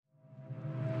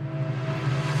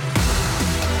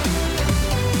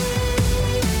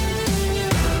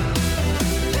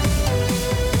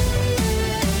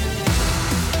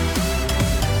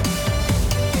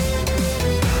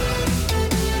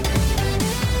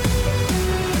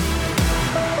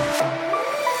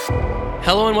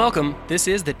Hello and welcome. This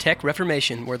is the Tech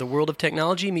Reformation, where the world of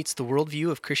technology meets the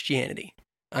worldview of Christianity.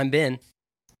 I'm Ben.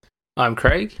 I'm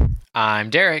Craig. I'm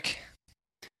Derek.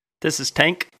 This is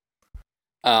Tank.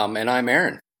 And I'm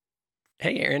Aaron.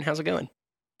 Hey, Aaron. How's it going?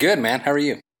 Good, man. How are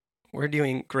you? We're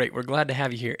doing great. We're glad to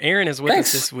have you here. Aaron is with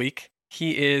us this week.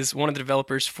 He is one of the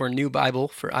developers for New Bible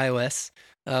for iOS.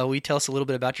 Will you tell us a little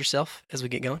bit about yourself as we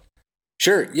get going?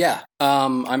 Sure, yeah.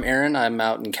 I'm Aaron. I'm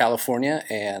out in California,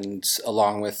 and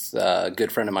along with a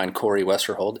good friend of mine, Corey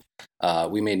Westerhold,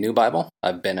 we made New Bible.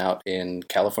 I've been out in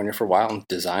California for a while and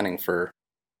designing for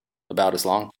about as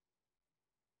long.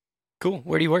 Cool.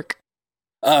 Where do you work?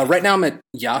 Right now I'm at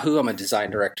Yahoo. I'm a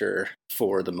design director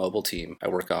for the mobile team. I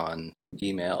work on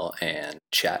email and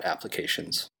chat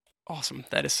applications. Awesome.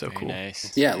 That is so cool.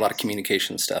 Nice. Yeah, a lot of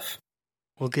communication stuff.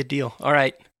 Well, good deal. All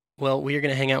right. Well, we are going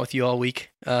to hang out with you all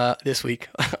week, this week,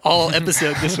 all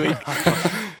episode this week.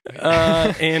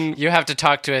 And you have to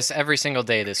talk to us every single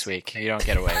day this week. You don't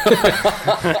get away.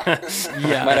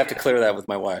 Yeah, might have to clear that with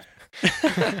my wife.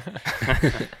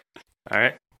 All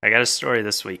right, I got a story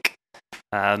this week.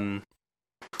 Something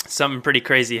pretty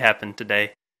crazy happened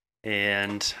today,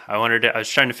 and I was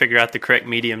trying to figure out the correct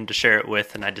medium to share it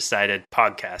with, and I decided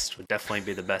podcast would definitely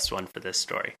be the best one for this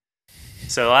story.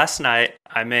 So last night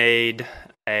I made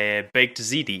a baked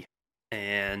ziti,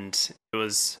 and it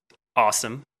was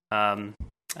awesome.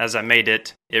 As I made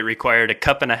it, it required 1.5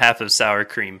 cups of sour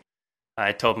cream.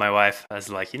 I told my wife, I was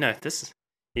like, this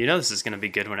is going to be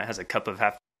good when it has 1.5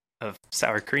 cups of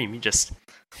sour cream. You just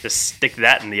stick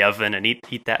that in the oven and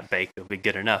eat that baked. It'll be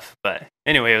good enough. But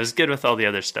anyway, it was good with all the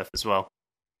other stuff as well.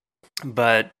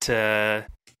 But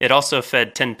it also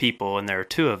fed 10 people, and there were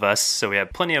 2 of us, so we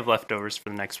had plenty of leftovers for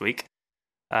the next week.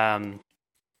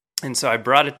 And so I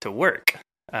brought it to work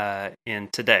in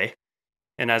today.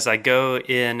 And as I go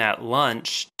in at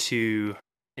lunch to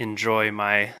enjoy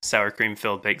my sour cream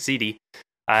filled baked ziti,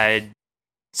 I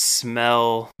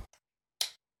smell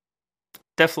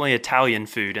definitely Italian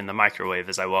food in the microwave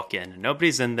as I walk in. And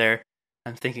nobody's in there.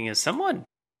 I'm thinking, is someone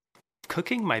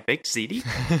cooking my baked ziti?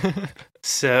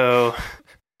 So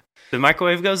the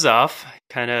microwave goes off,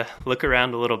 kind of look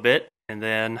around a little bit, and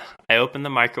then I open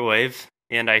the microwave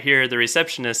and I hear the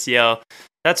receptionist yell,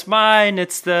 "That's mine.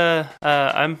 It's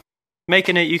I'm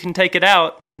making it. You can take it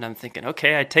out." And I'm thinking,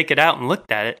 okay, I take it out and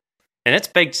looked at it, and it's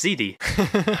baked ziti.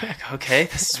 Like, okay,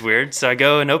 this is weird. So I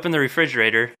go and open the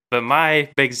refrigerator, but my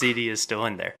baked ziti is still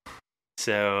in there.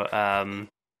 So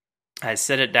I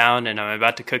set it down, and I'm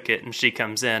about to cook it, and she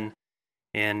comes in,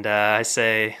 and I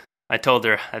told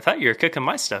her, "I thought you were cooking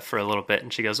my stuff for a little bit."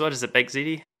 And she goes, "What is it, baked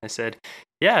ziti?" I said,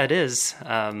 "Yeah, it is.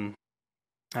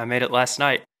 I made it last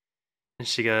night." And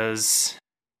she goes,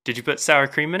 "Did you put sour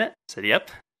cream in it?" I said,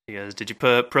 "Yep." She goes, "Did you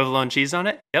put provolone cheese on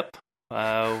it?" "Yep."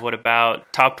 What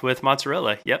about topped with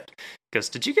mozzarella?" "Yep." She goes,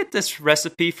 "Did you get this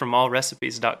recipe from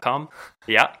allrecipes.com?"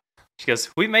 "Yeah." She goes,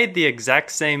 "We made the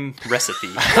exact same recipe."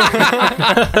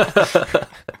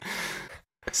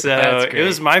 So it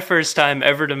was my first time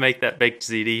ever to make that baked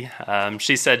ziti.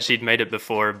 She said she'd made it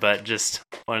before, but just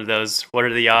one of those, what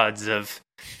are the odds of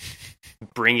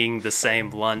bringing the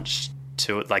same lunch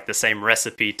to, like, the same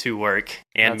recipe to work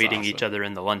and That's meeting awesome. each other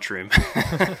in the lunchroom.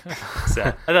 So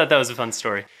I thought that was a fun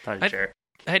story. Thought I'd share it.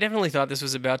 I definitely thought this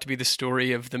was about to be the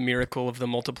story of the miracle of the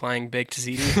multiplying baked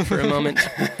ziti for a moment.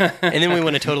 And then we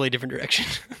went a totally different direction.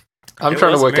 I'm It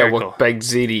trying to was a work out miracle. what baked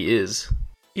ziti is.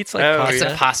 It's like Oh, pasta. It's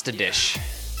a pasta dish.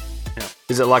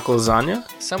 Is it like lasagna?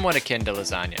 Somewhat akin to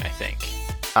lasagna, I think.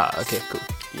 Ah, okay, cool.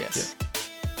 Yes.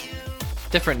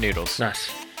 Different noodles.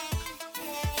 Nice.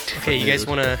 Okay, you guys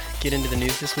want to get into the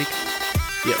news this week?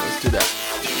 Yeah, let's do that.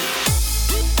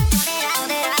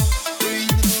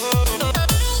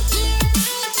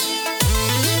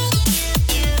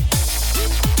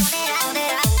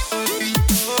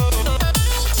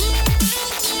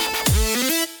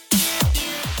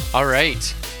 All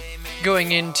right.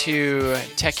 Going into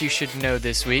tech you should know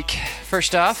this week.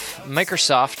 First off,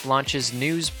 Microsoft launches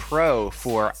News Pro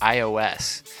for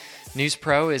iOS. News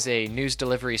Pro is a news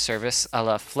delivery service a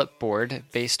la Flipboard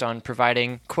based on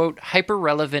providing, quote,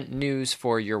 hyper-relevant news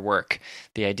for your work.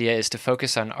 The idea is to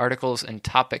focus on articles and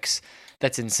topics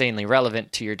that's insanely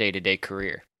relevant to your day-to-day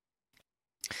career.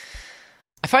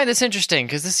 I find this interesting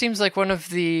because this seems like one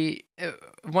of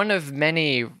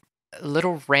many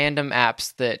little random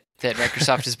apps that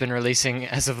Microsoft has been releasing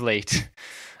as of late.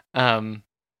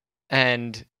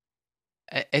 And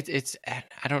it's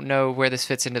I don't know where this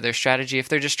fits into their strategy, if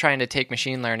they're just trying to take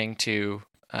machine learning to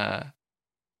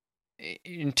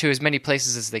into as many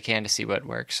places as they can to see what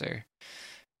works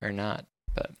or not.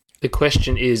 But The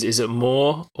question is it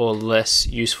more or less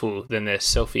useful than their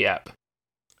selfie app?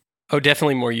 Oh,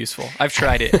 definitely more useful. I've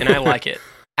tried it, and I like it.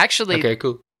 Actually, Okay,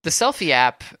 cool. the selfie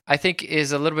app, I think,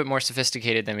 is a little bit more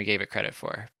sophisticated than we gave it credit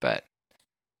for, but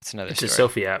it's another It's a story.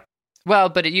 selfie app. Well,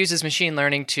 but it uses machine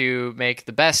learning to make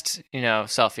the best,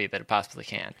 selfie that it possibly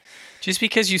can. Just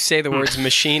because you say the words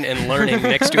machine and learning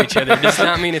next to each other does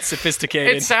not mean it's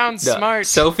sophisticated. It sounds No, smart.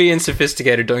 Selfie and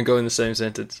sophisticated don't go in the same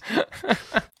sentence.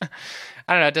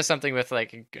 I don't know. It does something with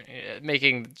like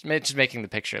making the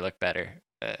picture look better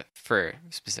for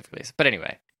specifically. But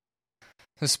anyway,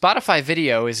 so Spotify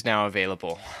Video is now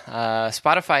available.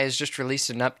 Spotify has just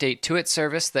released an update to its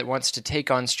service that wants to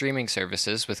take on streaming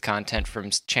services with content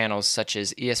from channels such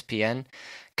as ESPN,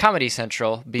 Comedy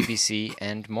Central, BBC,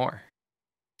 and more.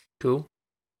 Cool,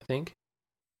 I think.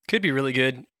 Could be really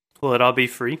good. Will it all be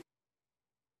free?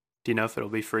 Do you know if it'll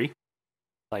be free?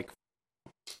 Like,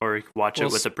 or watch Well,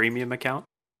 it with a premium account?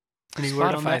 Any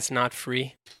word on that? Spotify's not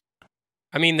free.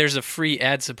 I mean, there's a free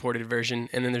ad-supported version,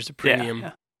 and then there's a premium.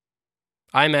 Yeah.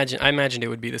 I imagined it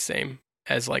would be the same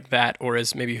as like that, or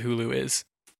as maybe Hulu is.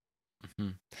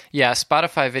 Yeah,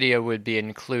 Spotify Video would be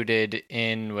included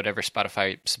in whatever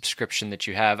Spotify subscription that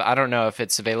you have. I don't know if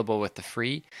it's available with the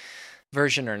free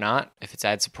version or not, if it's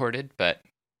ad supported, but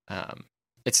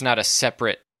it's not a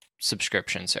separate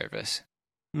subscription service.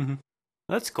 Mm-hmm.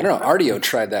 That's I cool. don't know. Rdio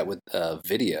tried that with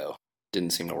video.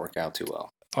 Didn't seem to work out too well.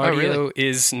 Audio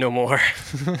is no more.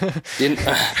 Didn't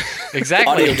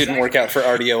Exactly. Audio didn't work out for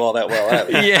Rdio all that well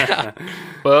either. Yeah.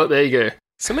 Well, there you go.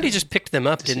 Somebody just picked them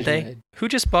up, didn't they? Decision made. Who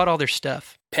just bought all their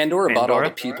stuff? Pandora bought all Pandora?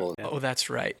 the people, Yeah. Oh, that's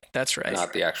right. That's right.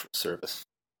 not the actual service.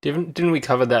 Didn't we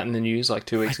cover that in the news like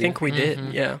 2 I weeks think ago? we did.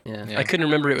 Mhm. Yeah. Yeah. Yeah. I couldn't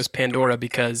remember it was Pandora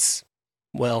because,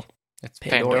 well, It's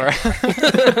Pandora.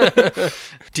 Pandora.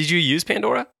 Did you use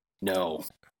Pandora? No.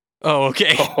 Oh,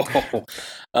 okay.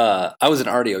 I was an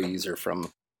Rdio user from,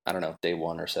 I don't know, day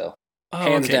one or so. Oh,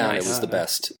 Hands okay, down, nice. it was the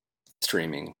best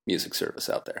streaming music service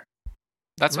out there.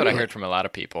 That's what I Really? heard from a lot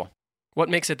of people. What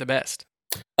makes it the best?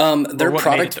 Their what made it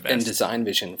product the and best? design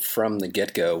vision from the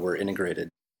get-go were integrated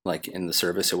like in the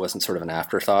service. It wasn't sort of an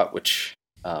afterthought, which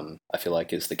I feel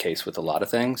like is the case with a lot of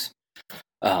things.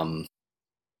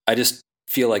 I just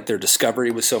feel like their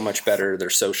discovery was so much better. Their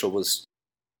social was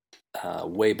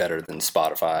way better than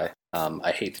Spotify.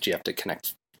 I hate that you have to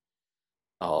connect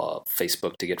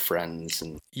Facebook to get friends,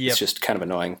 and Yep. it's just kind of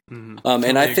annoying. Mhm.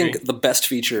 And I Totally think agree. the best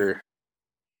feature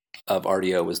of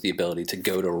Rdio was the ability to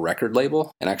go to a record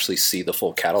label and actually see the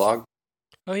full catalog.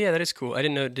 Oh, yeah, that is cool. I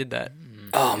didn't know it did that.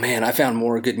 Oh man, I found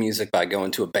more good music by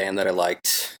going to a band that I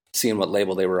liked, seeing what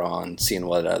label they were on, seeing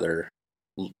what other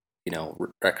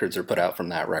records are put out from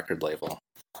that record label.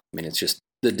 I mean, it's just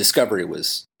the discovery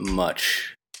was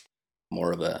much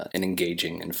more of an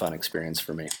engaging and fun experience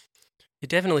for me. It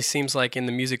definitely seems like in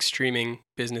the music streaming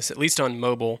business, at least on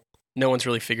mobile, no one's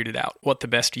really figured it out what the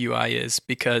best UI is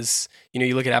because,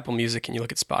 you look at Apple Music and you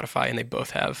look at Spotify and they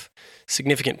both have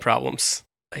significant problems,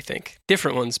 I think.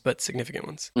 Different ones, but significant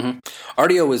ones.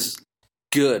 Rdio was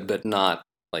good, but not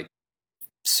like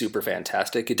super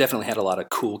fantastic. It definitely had a lot of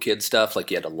cool kid stuff, like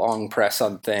you had a long press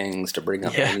on things to bring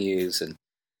up Yeah. menus, and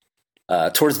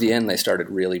towards the end they started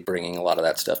really bringing a lot of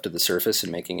that stuff to the surface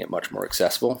and making it much more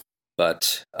accessible.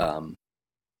 But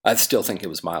I still think it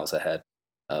was miles ahead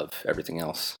of everything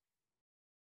else.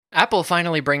 Apple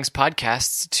finally brings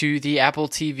podcasts to the Apple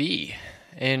TV.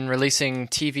 In releasing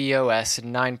tvOS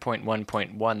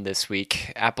 9.1.1 this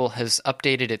week, Apple has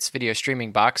updated its video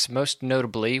streaming box, most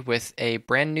notably with a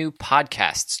brand new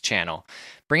podcasts channel,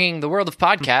 bringing the world of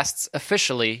podcasts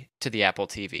officially to the Apple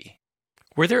TV.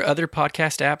 Were there other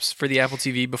podcast apps for the Apple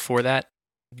TV before that?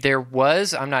 There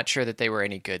was, I'm not sure that they were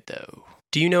any good though.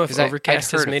 Do you know if 'Cause I'd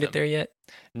Overcast has heard of made them. it there yet?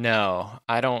 No,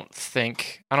 I don't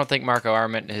think Marco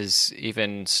Arment has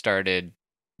even started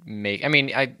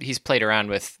he's played around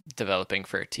with developing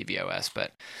for tvOS,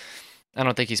 but I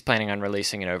don't think he's planning on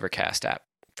releasing an Overcast app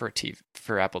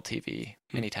for Apple TV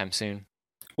anytime soon.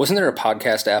 Wasn't there a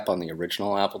podcast app on the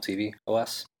original Apple TV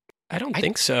OS? I don't I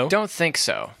think so. Don't think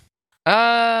so.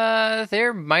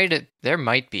 There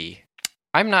might be.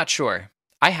 I'm not sure.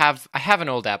 I have an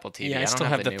old Apple TV. Yeah, I don't still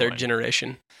have the new third one.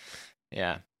 generation.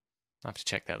 Yeah. I'll have to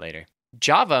check that later.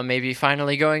 Java may be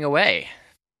finally going away.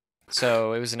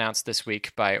 So it was announced this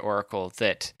week by Oracle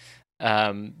that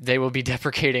they will be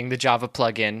deprecating the Java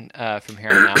plugin from here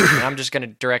on out. And I'm just going to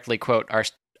directly quote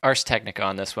Ars Technica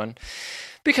on this one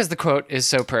because the quote is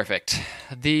so perfect.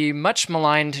 The much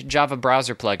maligned Java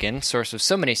browser plugin, source of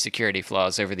so many security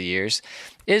flaws over the years,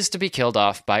 is to be killed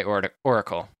off by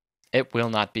Oracle. It will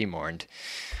not be mourned.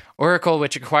 Oracle,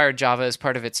 which acquired Java as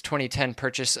part of its 2010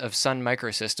 purchase of Sun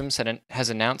Microsystems, has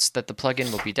announced that the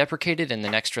plugin will be deprecated in the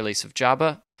next release of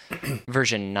Java,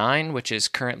 version 9, which is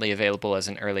currently available as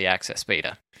an early access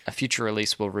beta. A future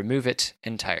release will remove it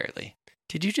entirely.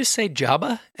 Did you just say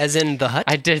Jabba, as in the Hutt?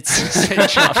 I did say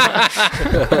Java.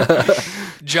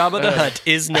 Jabba the Hutt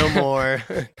is no more.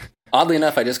 Oddly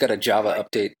enough, I just got a Java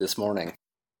update this morning.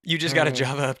 You just got a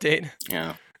Java update?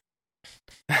 Yeah.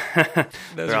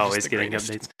 They're always getting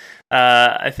updates.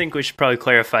 I think we should probably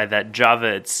clarify that Java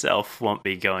itself won't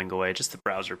be going away, just the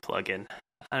browser plugin.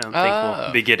 I don't think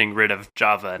we'll be getting rid of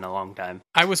Java in a long time.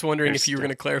 I was wondering if you were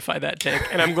going to clarify that, Tank,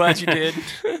 and I'm glad you did.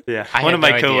 Yeah, one of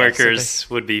my coworkers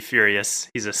would be furious.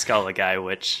 He's a Scala guy,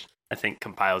 which I think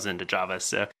compiles into Java,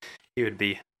 so he would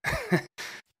be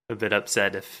a bit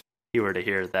upset if he were to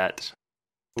hear that.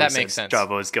 That makes sense.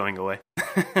 Java is going away.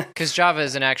 Because Java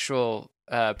is an actual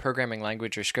programming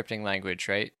language or scripting language,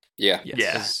 right? Yeah.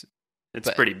 Yes. Yeah.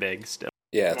 It's pretty big still.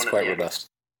 Yeah, it's quite robust.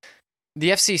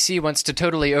 The FCC wants to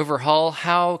totally overhaul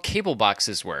how cable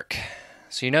boxes work.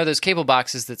 So you know those cable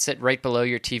boxes that sit right below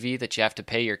your TV that you have to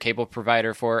pay your cable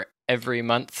provider for every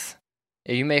month?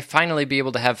 You may finally be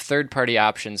able to have third-party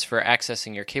options for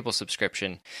accessing your cable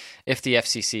subscription if the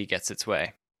FCC gets its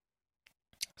way.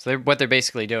 So what they're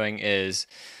basically doing is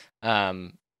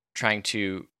trying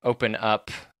to open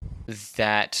up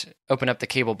the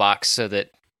cable box so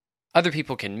that other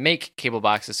people can make cable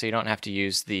boxes, so you don't have to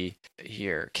use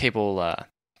your cable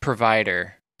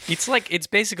provider. It's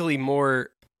basically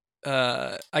more.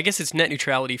 I guess it's net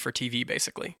neutrality for TV.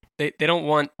 Basically, they don't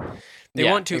want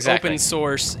want to open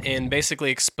source and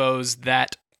basically expose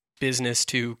that business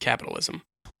to capitalism,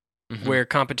 where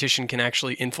competition can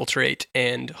actually infiltrate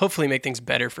and hopefully make things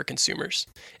better for consumers.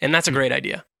 And that's a great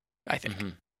idea, I think.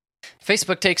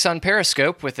 Facebook takes on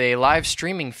Periscope with a live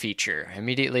streaming feature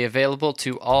immediately available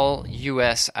to all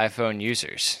US iPhone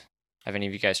users. Have any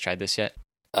of you guys tried this yet?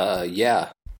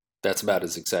 Yeah. That's about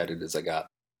as excited as I got.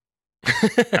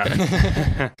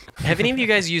 Have any of you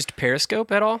guys used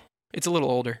Periscope at all? It's a little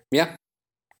older. Yeah.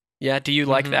 Yeah, do you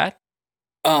like that?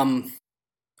 I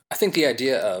think the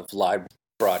idea of live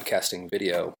broadcasting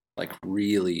video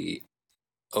really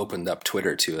opened up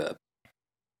Twitter to a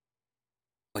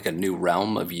new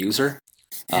realm of user.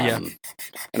 And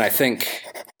I think,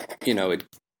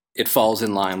 it falls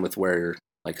in line with where,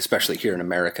 especially here in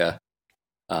America,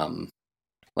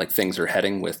 things are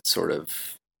heading with sort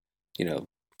of,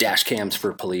 dash cams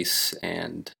for police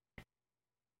and,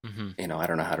 I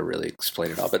don't know how to really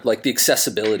explain it all, but the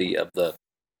accessibility of the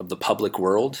public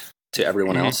world to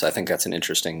everyone else, I think that's an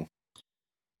interesting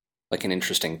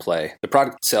play. The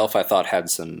product itself, I thought, had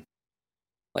some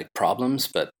problems,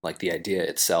 but the idea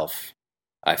itself,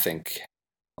 I think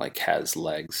has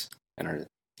legs and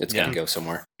it's going to go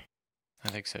somewhere. I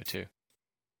think so too.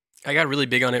 I got really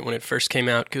big on it when it first came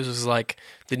out because it was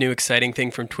the new exciting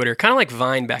thing from Twitter, kind of like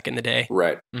Vine back in the day.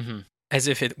 Right. As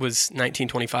if it was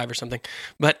 1925 or something.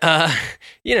 But,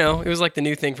 it was the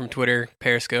new thing from Twitter,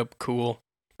 Periscope, cool.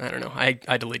 I don't know.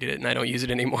 I deleted it and I don't use it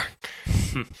anymore.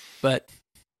 But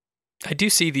I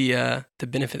do see the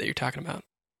benefit that you're talking about.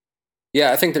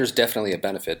 Yeah, I think there's definitely a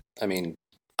benefit. I mean,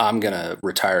 I'm going to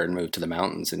retire and move to the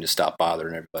mountains and just stop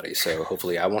bothering everybody. So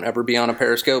hopefully I won't ever be on a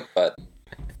Periscope, but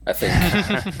I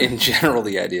think in general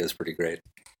the idea is pretty great.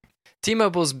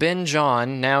 T-Mobile's Binge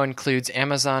On now includes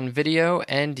Amazon Video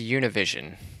and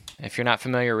Univision. If you're not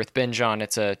familiar with Binge On,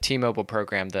 it's a T-Mobile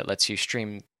program that lets you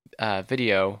stream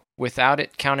video without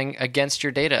it counting against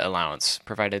your data allowance,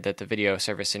 provided that the video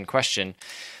service in question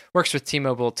works with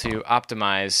T-Mobile to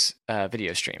optimize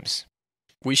video streams.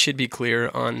 We should be clear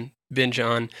on Binge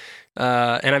On,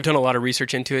 and I've done a lot of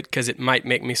research into it because it might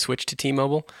make me switch to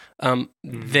T-Mobile.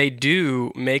 They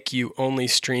do make you only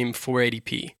stream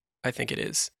 480p, I think it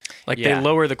is. They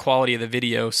lower the quality of the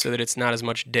video so that it's not as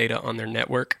much data on their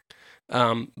network.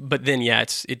 But then,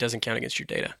 it doesn't count against your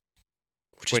data,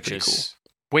 which is pretty cool.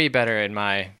 Way better in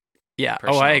my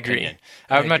personal I agree. opinion.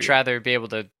 I would much rather be able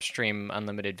to stream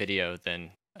unlimited video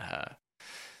than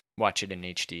watch it in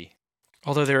HD.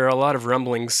 Although there are a lot of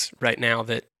rumblings right now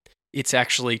that it's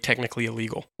actually technically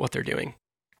illegal, what they're doing.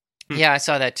 Yeah, I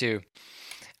saw that too.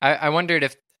 I wondered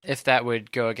if that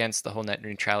would go against the whole net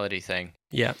neutrality thing.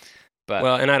 Yeah. But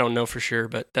and I don't know for sure,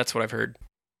 but that's what I've heard.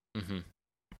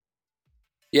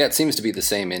 Yeah, it seems to be the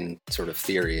same in sort of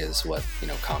theory as what,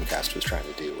 Comcast was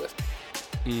trying to do with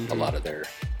a lot of their,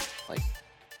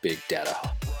 big data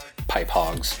pipe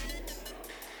hogs.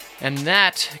 And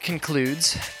that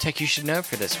concludes Tech You Should Know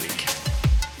for this week.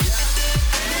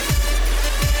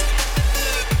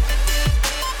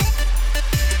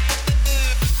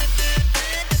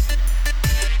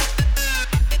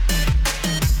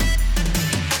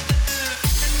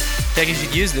 you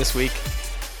should use this week.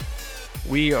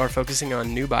 We are focusing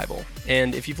on New Bible.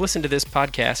 And if you've listened to this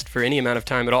podcast for any amount of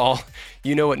time at all,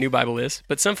 you know what New Bible is.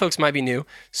 But some folks might be new.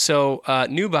 So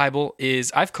New Bible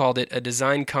is, I've called it a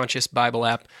design-conscious Bible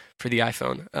app for the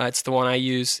iPhone. It's the one I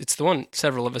use. It's the one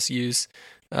several of us use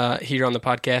here on the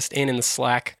podcast and in the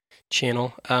Slack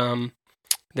channel.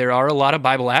 There are a lot of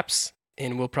Bible apps,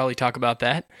 and we'll probably talk about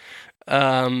that.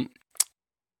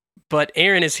 But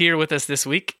Aaron is here with us this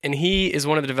week, and he is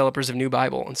one of the developers of New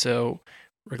Bible. And so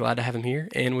we're glad to have him here,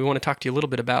 and we want to talk to you a little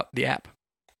bit about the app.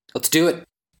 Let's do it.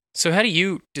 So how do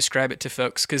you describe it to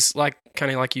folks? Because kind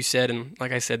of like you said, and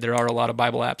like I said, there are a lot of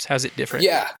Bible apps. How's it different?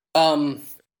 Yeah. I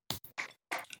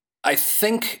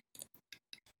think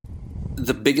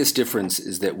the biggest difference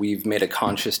is that we've made a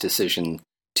conscious decision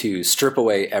to strip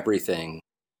away everything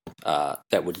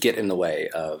that would get in the way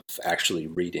of actually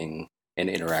reading and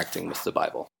interacting with the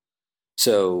Bible.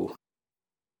 So,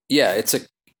 yeah, it's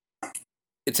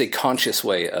a conscious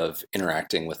way of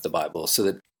interacting with the Bible so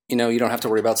that, you don't have to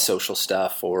worry about social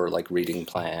stuff or like reading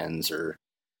plans or,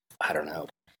 I don't know,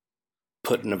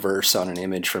 putting a verse on an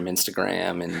image from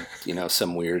Instagram and,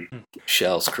 some weird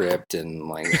shell script and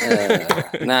like,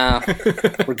 nah,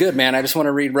 we're good, man. I just want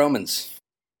to read Romans.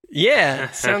 Yeah,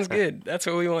 sounds good. That's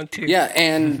what we want too. Yeah,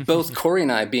 and both Corey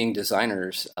and I, being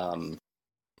designers,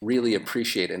 really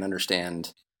appreciate and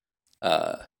understand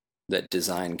that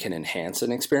design can enhance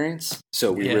an experience.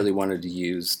 So we really wanted to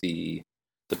use the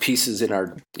pieces in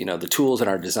our, the tools in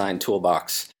our design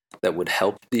toolbox that would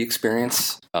help the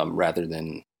experience rather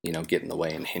than, get in the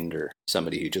way and hinder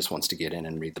somebody who just wants to get in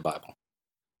and read the Bible.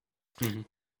 Mm-hmm.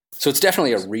 So it's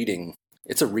definitely a reading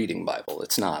Bible.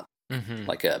 It's not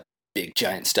like a big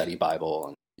giant study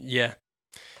Bible. Yeah.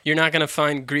 You're not going to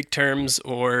find Greek terms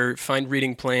or find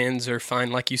reading plans or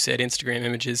find, like you said, Instagram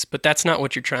images, but that's not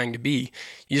what you're trying to be.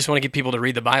 You just want to get people to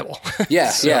read the Bible.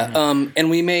 Yeah, yeah. And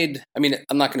we made, I'm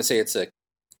not going to say it's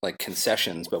like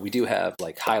concessions, but we do have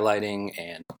like highlighting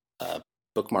and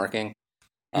bookmarking,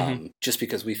 just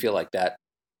because we feel like that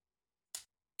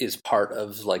is part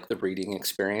of like the reading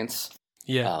experience.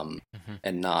 Yeah.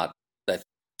 And not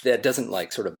that doesn't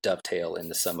like sort of dovetail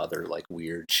into some other like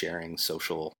weird sharing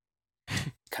social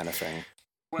kind of thing.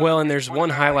 Well, and there's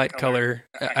one highlight color,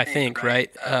 I think,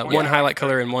 right? One highlight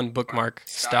color and one bookmark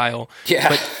style. Yeah,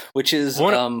 but which is,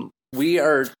 we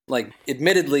are, like,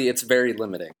 admittedly, it's very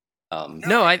limiting.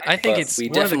 No, I think it's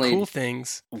one of the cool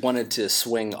things. Wanted to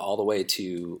swing all the way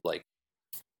to, like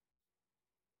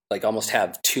almost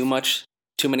have too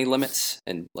many limits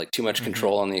and, like, too much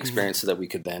control on the experience so that we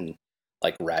could then,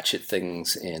 like, ratchet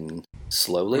things in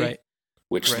slowly,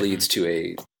 which leads to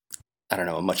a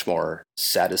much more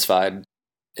satisfied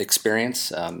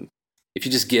experience. If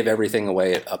you just give everything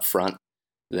away up front,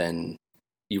 then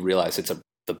you realize it's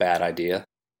the bad idea.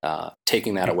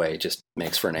 Taking that away just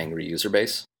makes for an angry user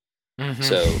base. Mm-hmm.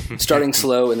 So starting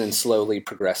slow and then slowly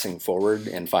progressing forward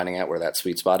and finding out where that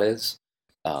sweet spot is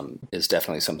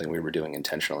definitely something we were doing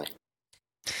intentionally.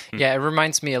 Yeah, it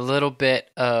reminds me a little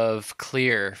bit of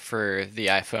Clear for the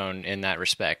iPhone in that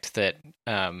respect, that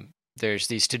there's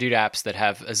these to-do apps that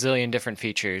have a zillion different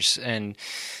features, and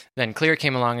then Clear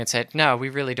came along and said, no, we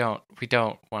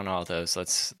don't want all those.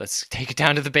 Let's take it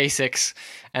down to the basics.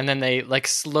 And then they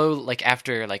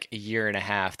after like a year and a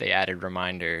half, they added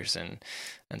reminders and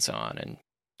so on. And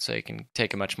so you can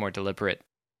take a much more deliberate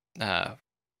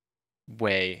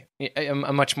way, a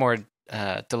much more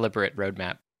deliberate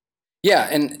roadmap. Yeah.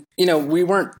 And, we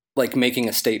weren't like making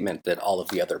a statement that all of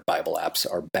the other Bible apps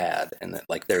are bad and that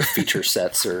like their feature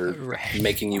sets are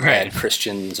making you bad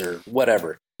Christians or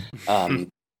whatever.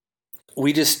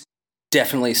 We just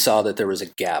definitely saw that there was a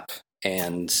gap,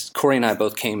 and Corey and I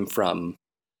both came from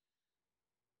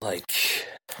like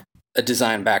a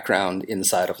design background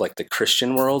inside of like the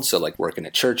Christian world. So like working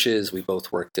at churches, we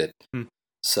both worked at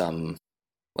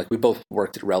we both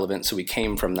worked at Relevant. So we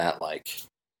came from that like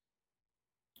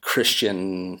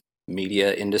Christian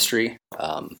media industry.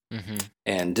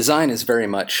 And design is very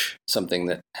much something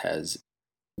that has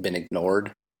been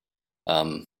ignored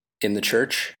in the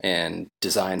church, and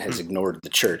design has ignored the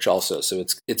church also. So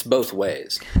it's both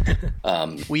ways.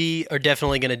 We are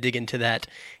definitely going to dig into that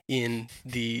in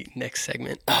the next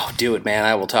segment. Oh, do it, man.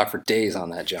 I will talk for days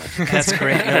on that, John. That's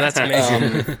great. No, that's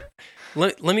amazing.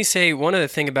 Let me say one other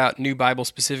thing about New Bible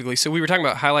specifically. So we were talking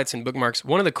about highlights and bookmarks.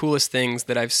 One of the coolest things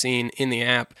that I've seen in the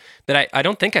app that I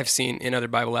don't think I've seen in other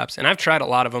Bible apps, and I've tried a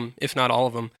lot of them, if not all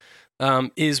of them,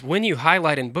 is when you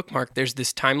highlight and bookmark, there's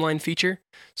this timeline feature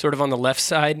sort of on the left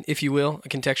side, if you will,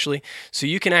 contextually. So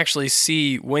you can actually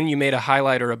see when you made a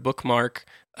highlight or a bookmark,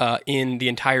 in the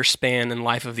entire span and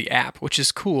life of the app, which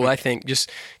is cool, I think.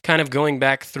 Just kind of going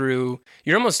back through,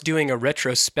 you're almost doing a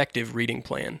retrospective reading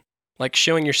plan, like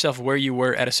showing yourself where you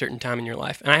were at a certain time in your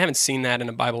life. And I haven't seen that in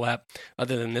a Bible app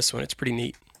other than this one. It's pretty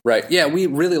neat. Right. Yeah, we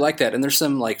really like that. And there's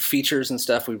some like features and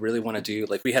stuff we really want to do.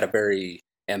 Like we had a very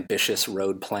ambitious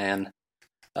roadmap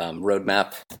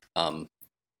on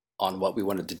what we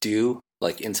wanted to do,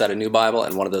 like inside a new Bible.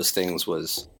 And one of those things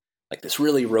was like this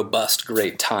really robust,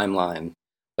 great timeline.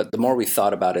 But the more we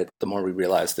thought about it, the more we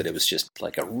realized that it was just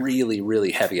like a really,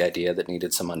 really heavy idea that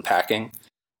needed some unpacking.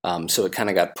 So it kind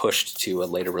of got pushed to a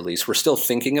later release. We're still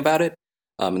thinking about it.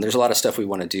 And there's a lot of stuff we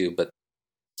want to do, but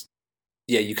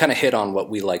yeah, you kind of hit on what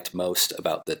we liked most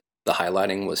about the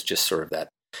highlighting was just sort of that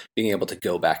being able to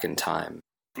go back in time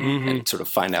and sort of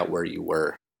find out where you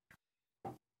were.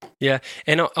 Yeah,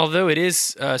 and although it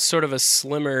is sort of a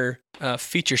slimmer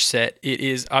feature set, it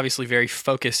is obviously very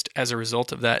focused as a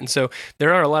result of that. And so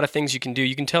there are a lot of things you can do.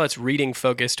 You can tell it's reading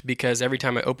focused because every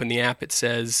time I open the app, it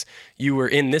says, you were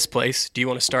in this place. Do you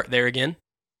want to start there again?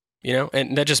 You know,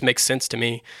 and that just makes sense to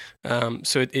me.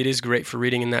 So it is great for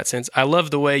reading in that sense. I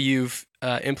love the way you've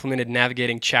implemented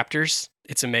navigating chapters.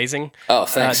 It's amazing. Oh,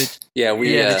 thanks.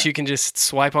 That you can just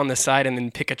swipe on the side and then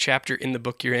pick a chapter in the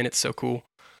book you're in. It's so cool.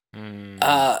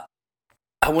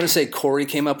 I want to say Corey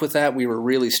came up with that. We were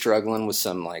really struggling with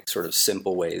some like sort of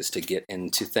simple ways to get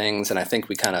into things, and I think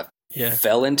we kind of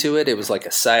fell into it. It was like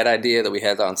a side idea that we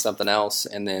had on something else,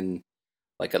 and then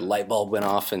like a light bulb went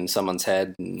off in someone's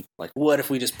head, and like, what if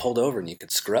we just pulled over and you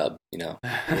could scrub? You know,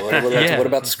 what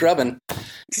about the scrubbing?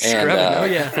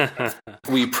 And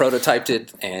we prototyped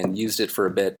it and used it for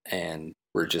a bit, and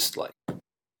we're just like,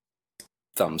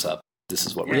 thumbs up. This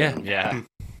is what we're doing. Yeah.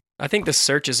 I think the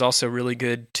search is also really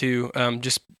good too.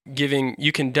 Just giving,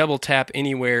 you can double tap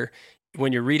anywhere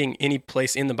when you're reading any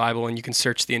place in the Bible, and you can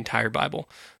search the entire Bible.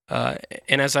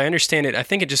 And as I understand it, I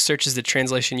think it just searches the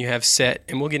translation you have set,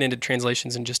 and we'll get into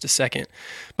translations in just a second.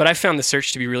 But I found the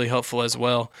search to be really helpful as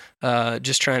well.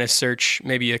 Just trying to search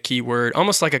maybe a keyword,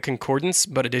 almost like a concordance,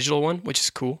 but a digital one, which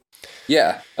is cool.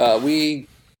 Yeah, we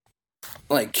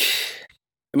like.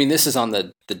 I mean, this is on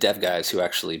the dev guys who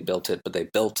actually built it, but they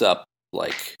built up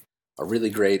like a really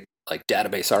great like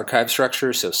database archive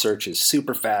structure. So search is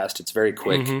super fast. It's very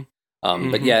quick.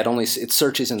 But yeah, it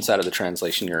searches inside of the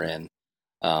translation you're in.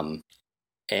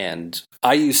 And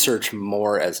I use search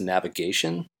more as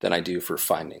navigation than I do for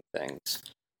finding things.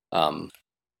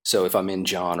 So if I'm in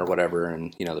John or whatever,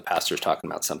 and you know the pastor's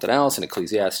talking about something else in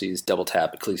Ecclesiastes, double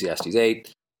tap Ecclesiastes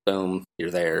 8, boom,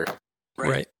 you're there.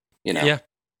 Right. You know. Yeah.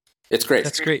 It's great.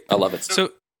 That's great. I love it.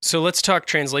 So let's talk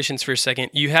translations for a second.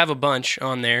 You have a bunch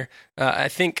on there. I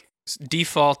think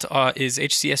default is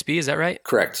HCSB. Is that right?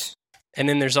 Correct. And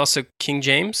then there's also King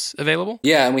James available?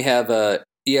 Yeah, and we have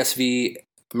ESV,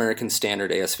 American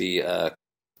Standard, ASV,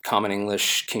 Common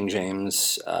English, King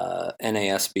James,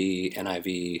 NASB,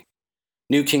 NIV,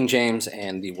 New King James,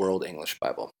 and the World English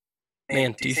Bible.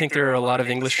 Man, do you think there are a lot of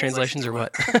English translations or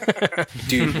what?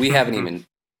 Dude, we haven't even...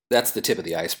 That's the tip of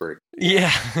the iceberg.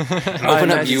 Yeah. Open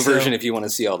up YouVersion if you want to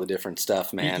see all the different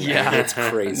stuff, man. Yeah. It's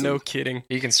crazy. No kidding.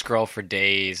 You can scroll for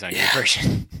days on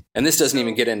YouVersion. And this doesn't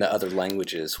even get into other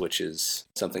languages, which is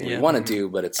something we want to do,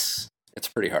 but it's a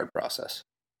pretty hard process.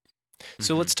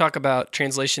 So let's talk about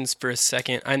translations for a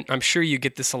second. I'm sure you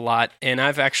get this a lot, and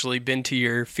I've actually been to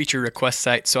your feature request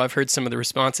site, so I've heard some of the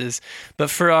responses.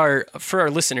 But for our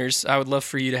listeners, I would love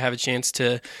for you to have a chance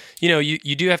to,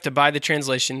 you do have to buy the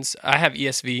translations. I have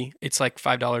ESV. It's like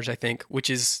 $5, I think,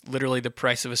 which is literally the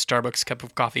price of a Starbucks cup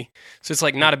of coffee. So it's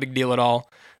like not a big deal at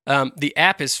all. The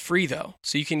app is free, though,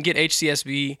 so you can get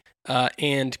HCSB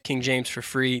and King James for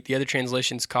free. The other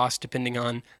translations cost depending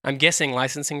on, I'm guessing,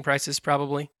 licensing prices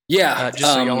probably. Yeah.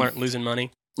 Just so y'all aren't losing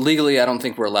money. Legally, I don't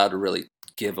think we're allowed to really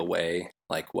give away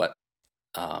like what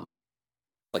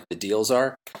like the deals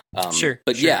are. Sure.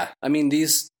 But yeah, I mean,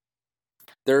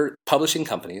 they're publishing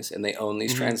companies and they own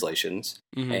these translations,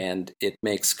 and it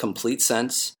makes complete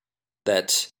sense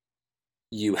that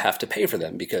you have to pay for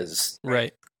them because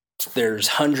there's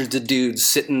hundreds of dudes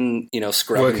sitting,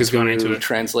 scrubbing through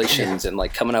translations and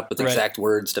like coming up with exact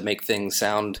words to make things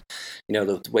sound,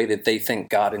 the way that they think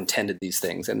God intended these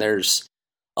things. And there's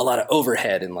a lot of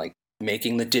overhead in like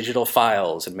making the digital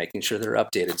files and making sure they're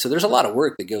updated. So there's a lot of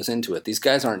work that goes into it. These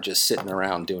guys aren't just sitting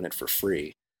around doing it for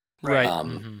free. Right.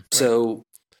 So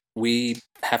we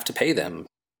have to pay them.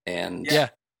 And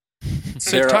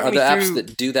so there are other apps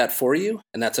that do that for you,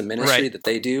 and that's a ministry that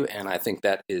they do, and I think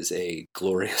that is a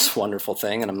glorious, wonderful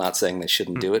thing, and I'm not saying they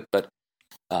shouldn't do it, but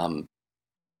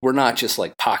we're not just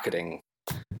like pocketing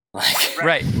like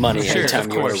money every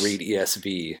time you want to read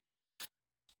ESV.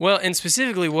 Well, and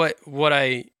specifically what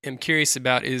I am curious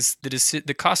about is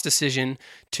the cost decision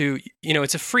to,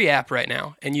 it's a free app right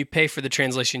now and you pay for the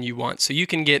translation you want. So you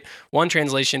can get one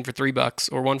translation for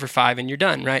 $3 or one for $5 and you're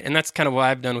done, right? And that's kind of what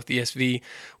I've done with ESV.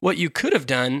 What you could have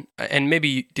done, and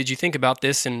maybe did you think about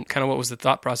this and kind of what was the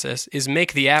thought process, is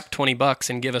make the app $20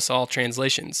 and give us all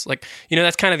translations. Like,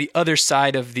 that's kind of the other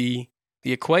side of the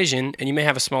equation, and you may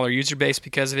have a smaller user base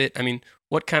because of it. I mean,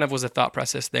 what kind of was the thought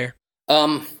process there?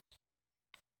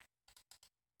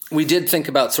 We did think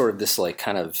about sort of this like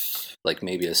kind of like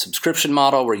maybe a subscription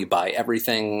model where you buy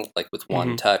everything like with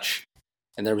one touch.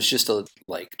 And there was just a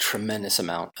like tremendous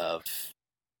amount of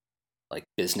like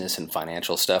business and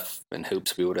financial stuff and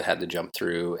hoops we would have had to jump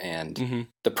through. And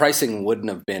the pricing wouldn't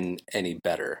have been any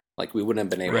better. Like we wouldn't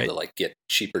have been able to like get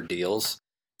cheaper deals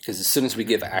because as soon as we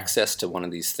give access to one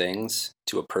of these things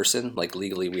to a person, like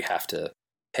legally we have to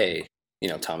pay,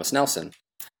 Thomas Nelson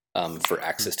for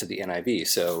access to the NIV.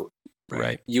 So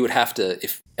you would have to,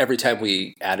 if every time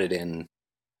we added in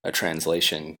a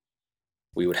translation,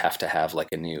 we would have to have like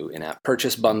a new in-app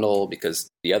purchase bundle because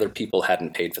the other people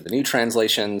hadn't paid for the new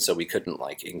translation. So we couldn't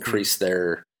like increase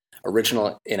their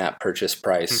original in-app purchase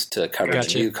price to cover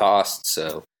the new costs.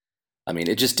 So, I mean,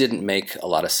 it just didn't make a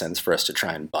lot of sense for us to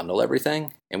try and bundle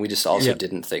everything. And we just also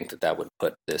didn't think that that would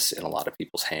put this in a lot of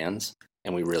people's hands.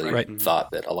 And we really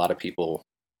thought that a lot of people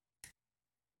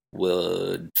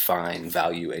would find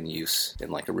value and use in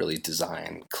like a really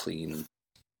design, clean,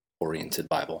 oriented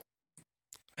Bible.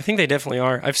 I think they definitely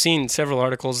are. I've seen several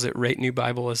articles that rate New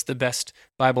Bible as the best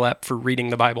Bible app for reading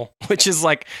the Bible, which is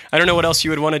like, I don't know what else you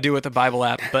would want to do with a Bible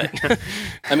app, but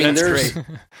I mean,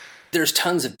 there's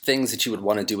tons of things that you would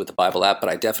want to do with the Bible app, but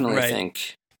I definitely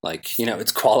think like,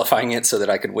 it's qualifying it so that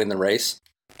I could win the race.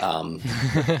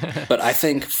 But I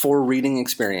think for reading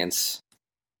experience,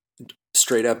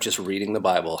 straight up just reading the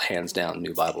Bible, hands down,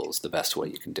 New Bible is the best way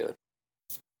you can do it.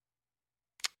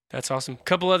 That's awesome. A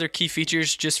couple other key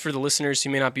features just for the listeners who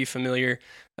may not be familiar.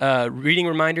 Reading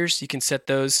reminders, you can set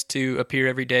those to appear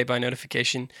every day by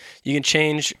notification. You can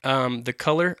change the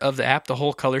color of the app. The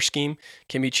whole color scheme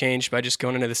can be changed by just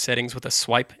going into the settings with a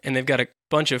swipe. And they've got a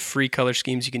bunch of free color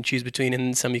schemes you can choose between,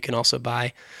 and some you can also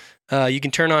buy. You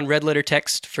can turn on red letter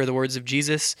text for the words of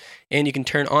Jesus, and you can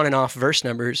turn on and off verse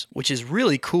numbers, which is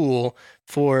really cool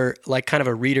for like kind of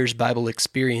a reader's Bible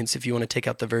experience if you want to take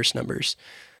out the verse numbers.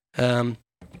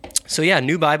 So yeah,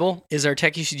 New Bible is our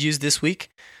tech you should use this week,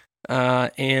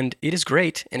 and it is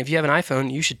great. And if you have an iPhone,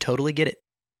 you should totally get it.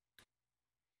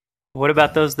 What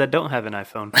about those that don't have an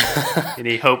iPhone?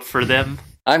 Any hope for them?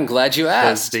 I'm glad you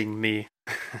asked. Those being me.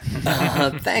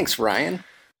 Thanks, Ryan.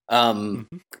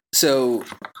 So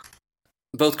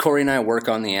both Corey and I work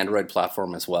on the Android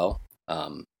platform as well.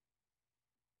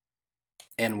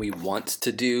 And we want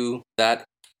to do that,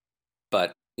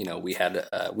 but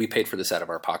we paid for this out of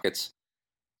our pockets.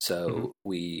 So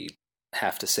we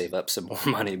have to save up some more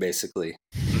money basically,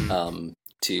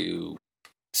 to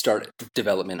start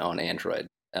development on Android.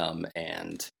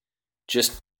 And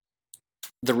just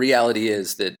the reality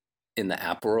is that in the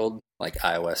app world, like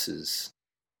iOS is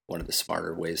one of the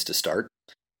smarter ways to start.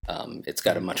 It's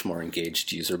got a much more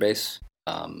engaged user base.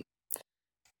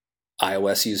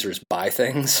 iOS users buy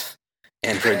things,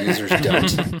 Android users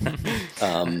don't.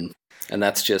 And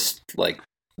that's just like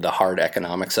the hard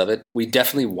economics of it. We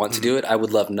definitely want to do it. I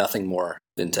would love nothing more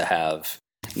than to have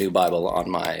New Bible on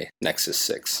my Nexus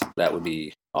 6. That would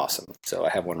be awesome. So I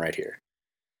have one right here.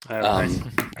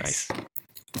 Nice.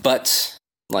 But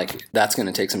like that's going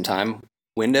to take some time.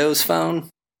 Windows Phone,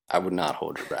 I would not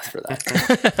hold your breath for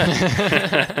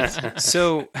that.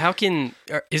 So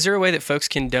is there a way that folks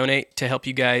can donate to help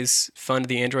you guys fund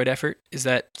the Android effort? Is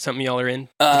that something y'all are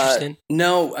interested in?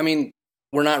 No, I mean,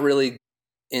 we're not really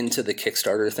into the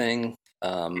Kickstarter thing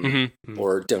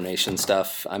or donation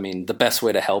stuff. I mean, the best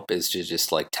way to help is to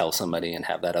just like tell somebody and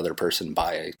have that other person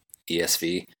buy a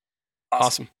ESV.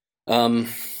 Awesome. And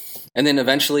then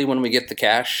eventually when we get the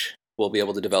cash, we'll be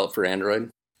able to develop for Android.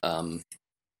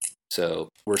 So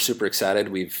we're super excited.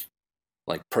 We've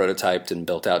like prototyped and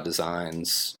built out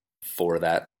designs for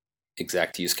that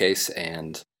exact use case.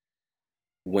 And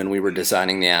when we were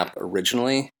designing the app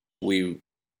originally, we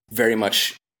very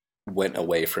much went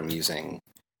away from using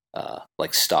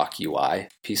like stock UI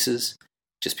pieces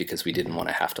just because we didn't want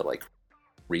to have to like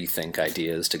rethink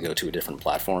ideas to go to a different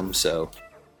platform. So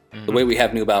the way we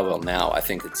have New Bible now, I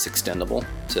think it's extendable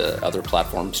to other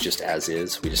platforms just as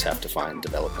is. We just have to find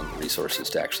development resources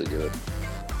to actually do it.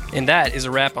 And that is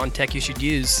a wrap on Tech You Should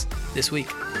Use this week.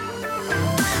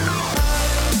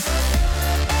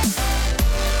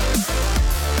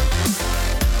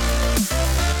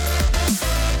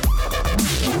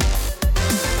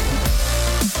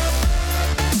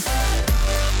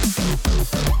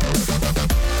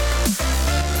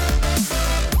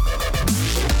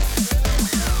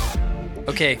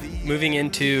 Okay, moving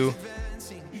into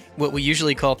what we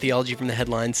usually call theology from the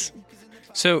headlines.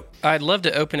 So I'd love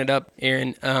to open it up,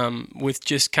 Aaron, with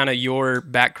just kind of your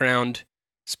background,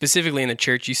 specifically in the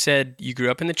church. You said you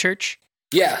grew up in the church?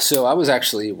 Yeah, so I was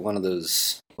actually one of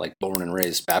those like born and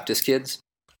raised Baptist kids.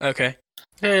 Okay.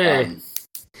 Hey,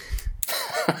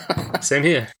 same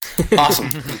here.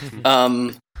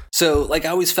 Awesome. So like I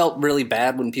always felt really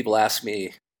bad when people asked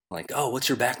me like, "Oh, what's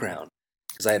your background?"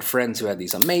 Because I had friends who had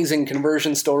these amazing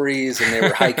conversion stories, and they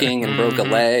were hiking and broke a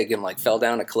leg and like fell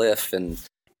down a cliff, and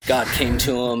God came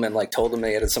to them and like told them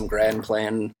they had some grand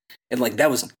plan, and like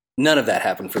none of that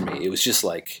happened for me. It was just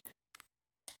like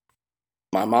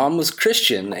my mom was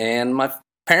Christian and my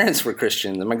parents were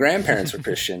Christians and my grandparents were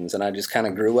Christians, and I just kind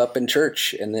of grew up in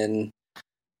church. And then,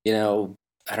 you know,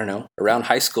 I don't know, around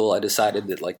high school, I decided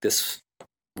that like this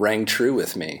rang true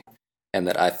with me, and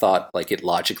that I thought like it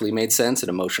logically made sense, it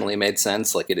emotionally made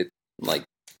sense, like like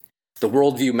the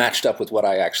worldview matched up with what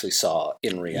I actually saw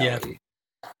in reality.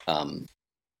 Yeah.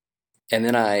 And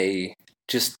then I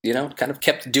just, you know, kind of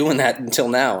kept doing that until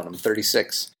now, and I'm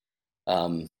 36.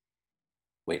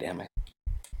 Wait, am I?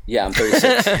 Yeah, I'm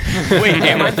 36. Wait,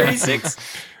 am I 36?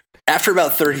 After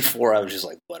about 34, I was just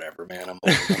like, whatever, man. I'm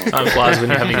old. Time flies when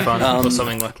you're having fun or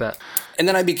something like that. And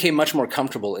then I became much more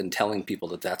comfortable in telling people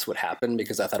that that's what happened,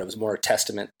 because I thought it was more a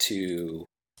testament to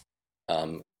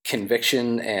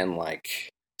conviction and like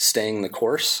staying the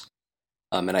course.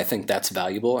 And I think that's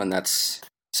valuable, and that's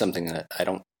something that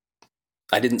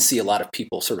I didn't see a lot of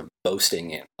people sort of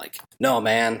boasting in. Like, no,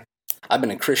 man, I've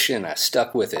been a Christian, I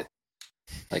stuck with it.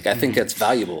 Like, I think that's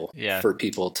valuable for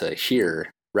people to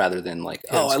hear, rather than like,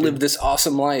 oh, I lived this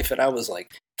awesome life and I was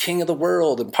like king of the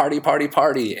world and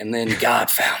party, and then God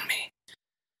found me.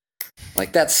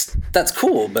 Like, that's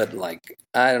cool, but like,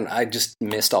 I just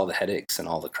missed all the headaches and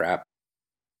all the crap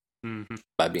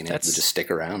by being able to just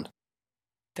stick around.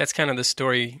 That's kind of the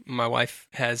story my wife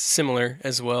has, similar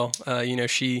as well. You know,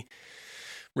 she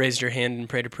raised her hand and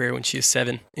prayed a prayer when she was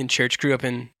 7 in church, grew up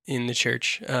in the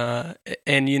church.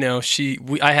 And, you know,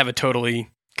 I have a totally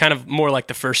kind of more like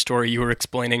the first story you were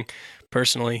explaining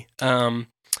personally.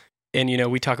 And, you know,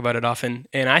 we talk about it often.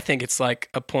 And I think it's like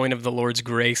a point of the Lord's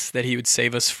grace that he would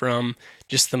save us from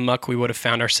just the muck we would have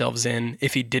found ourselves in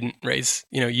if he didn't raise,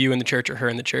 you know, you in the church or her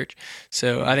in the church.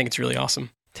 So I think it's really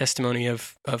awesome testimony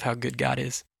of how good God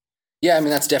is. Yeah, I mean,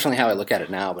 that's definitely how I look at it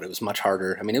now, but it was much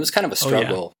harder. I mean, it was kind of a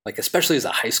struggle, like, especially as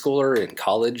a high schooler in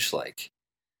college, like,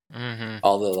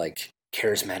 all the, like,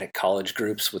 charismatic college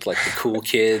groups with, like, the cool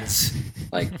kids,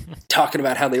 like, talking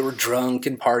about how they were drunk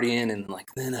and partying, and, like,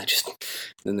 then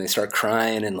they start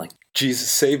crying, and, like, Jesus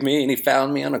saved me, and he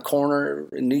found me on a corner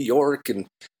in New York, and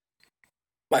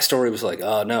my story was like,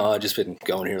 oh, no, I've just been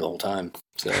going here the whole time,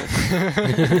 so.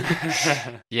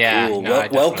 Yeah, cool. no,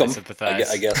 Welcome, sympathize.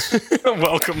 I guess.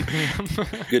 Welcome.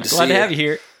 Good to see you. Glad to have you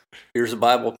here. Here's the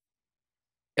Bible.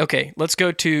 Okay, let's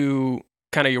go to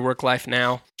kind of your work life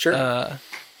now. Sure.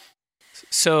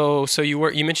 So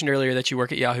you mentioned earlier that you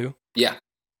work at Yahoo. Yeah.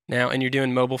 Now, and you're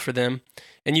doing mobile for them.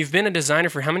 And you've been a designer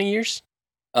for how many years?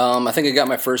 I think I got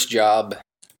my first job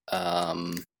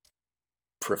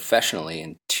professionally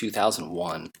in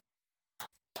 2001.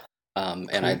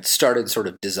 And I started sort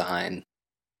of design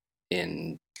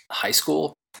in high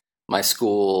school. My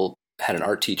school had an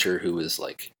art teacher who was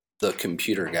like the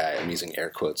computer guy. I'm using air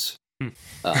quotes.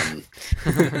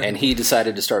 And he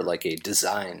decided to start like a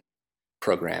design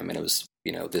program. And it was,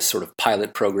 you know, this sort of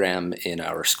pilot program in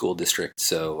our school district.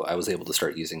 So I was able to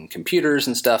start using computers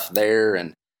and stuff there.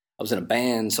 And I was in a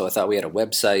band, so I thought we had a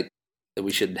website that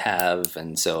we should have.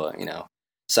 And so, you know,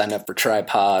 signed up for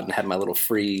Tripod and had my little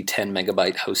free 10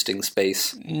 megabyte hosting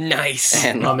space. Nice.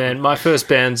 And, oh man, my first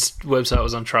band's website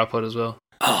was on Tripod as well.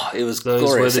 Oh, it was Those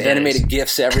glorious. were the Animated days.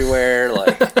 GIFs everywhere,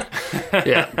 like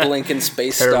Yeah. blinking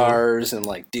space Terrible. stars and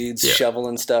like dudes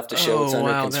shoveling stuff to show it's under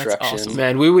wow, that's construction. awesome.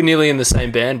 Man, we were nearly in the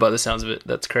same band by the sounds of it.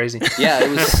 That's crazy. Yeah,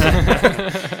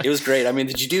 it was great. I mean,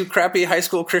 did you do crappy high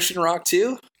school Christian rock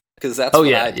too? Because that's Oh what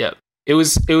yeah, I did. yeah. It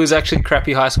was actually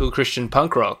crappy high school Christian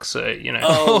punk rock. So you know.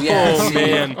 Oh yeah, Oh, see?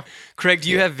 man. Craig, do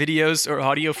you have videos or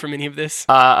audio from any of this?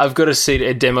 I've got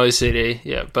a demo CD.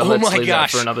 Yeah, but let's my leave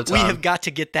gosh. that for another time. We have got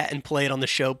to get that and play it on the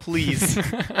show, please.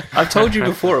 I've told you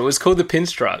before. It was called the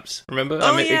Pinstripes. Remember?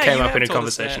 Oh, yeah, it came you up have in a told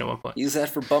us conversation that. at one point. Use that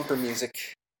for bumper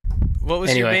music. What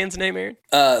was your Anyway. band's name, Aaron?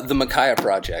 The Micaiah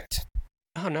Project.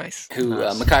 Oh, nice. Who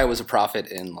Nice. Micaiah was a prophet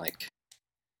in like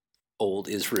old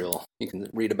Israel. You can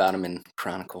read about him in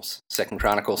Chronicles, 2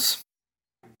 Chronicles,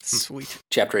 Sweet.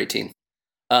 chapter 18.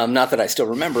 Not that I still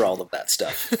remember all of that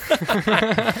stuff.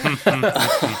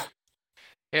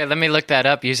 Yeah, let me look that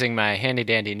up using my handy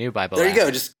dandy new Bible. There you app.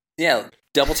 go. Just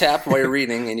double tap while you're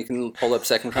reading, and you can pull up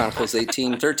 2 Chronicles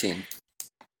 18:13.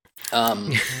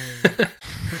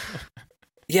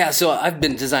 Yeah, so I've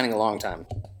been designing a long time.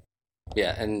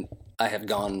 Yeah, and I have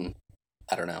gone,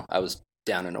 I don't know, I was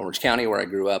down in Orange County where I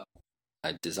grew up.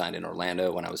 I designed in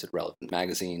Orlando when I was at Relevant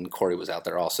Magazine. Corey was out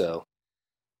there also.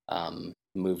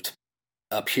 Moved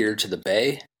up here to the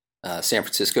Bay, San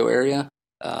Francisco area,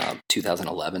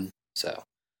 2011. So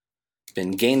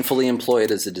been gainfully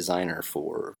employed as a designer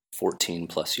for 14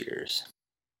 plus years.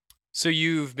 So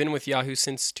you've been with Yahoo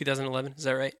since 2011, is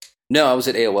that right? No, I was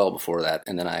at AOL before that,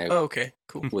 and then I okay,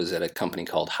 cool. was at a company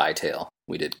called Hightail.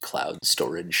 We did cloud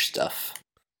storage stuff.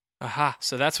 Aha,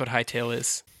 so that's what Hightail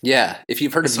is. Yeah, if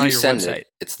you've heard I of saw your YouSend website. It,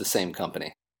 it's the same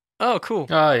company. Oh, cool.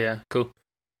 Oh, yeah. Cool.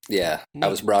 Yeah, Neat. I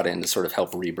was brought in to sort of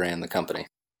help rebrand the company.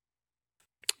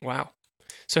 Wow.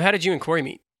 So how did you and Corey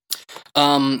meet?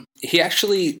 He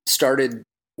actually started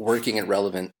working at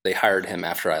Relevant. They hired him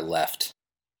after I left.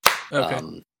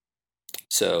 Okay.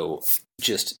 So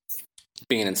just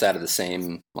being inside of the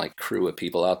same like crew of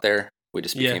people out there, we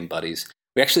just became buddies.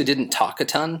 We actually didn't talk a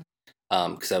ton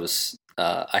because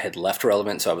I had left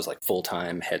Relevant, so I was like full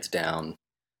time, heads down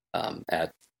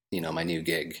at my new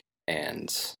gig,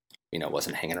 and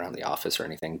wasn't hanging around the office or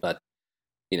anything. But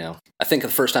I think the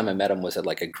first time I met him was at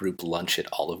like a group lunch at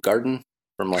Olive Garden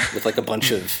with a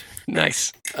bunch of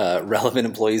Nice. Relevant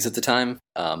employees at the time.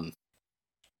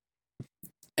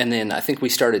 And then I think we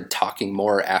started talking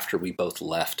more after we both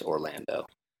left Orlando.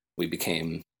 We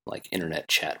became like internet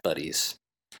chat buddies.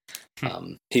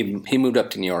 He moved up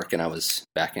to New York, and I was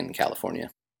back in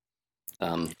California.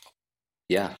 Yeah,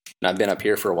 and I've been up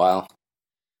here for a while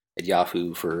at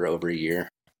Yahoo for over a year.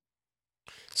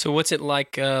 So what's it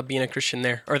like being a Christian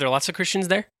there? Are there lots of Christians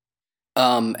there?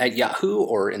 At Yahoo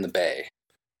or in the Bay?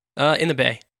 In the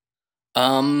Bay.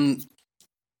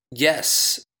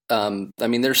 Yes. I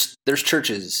mean, there's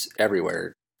churches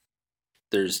everywhere.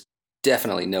 There's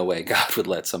definitely no way God would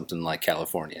let something like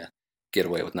California get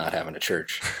away with not having a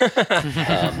church.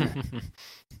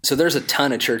 So there's a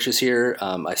ton of churches here.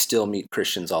 I still meet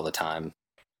Christians all the time.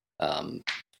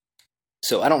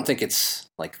 So I don't think it's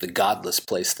like the godless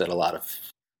place that a lot of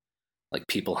like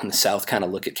people in the South kind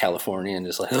of look at California and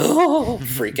just like, oh,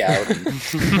 freak out and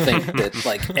think that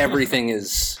like everything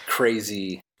is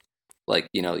crazy. Like,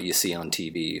 you see on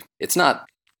TV. It's not,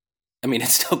 I mean,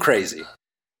 it's still crazy.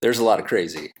 There's a lot of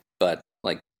crazy, but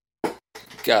like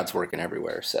God's working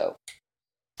everywhere. So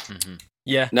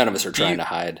Yeah. none of us are trying to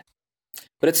hide,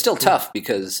 but it's still tough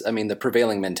because, I mean, the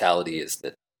prevailing mentality is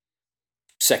that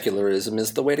secularism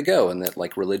is the way to go. And that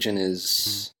like religion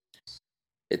is,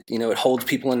 it holds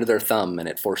people under their thumb and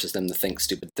it forces them to think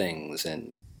stupid things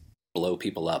and blow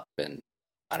people up. And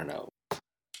I don't know,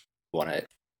 want to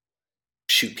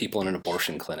shoot people in an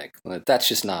abortion clinic. That's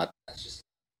just not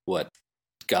what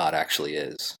God actually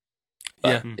is.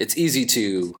 But it's easy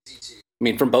to, I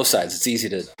mean, from both sides, it's easy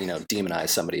to, demonize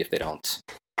somebody if they don't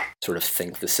sort of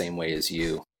think the same way as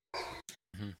you.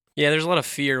 Yeah, there's a lot of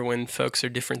fear when folks are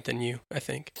different than you, I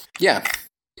think. Yeah.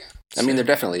 I mean, there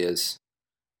definitely is.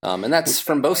 And that's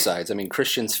from both sides. I mean,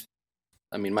 Christians,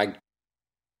 I mean,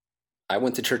 I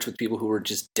went to church with people who were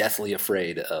just deathly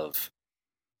afraid of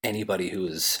anybody who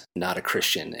is not a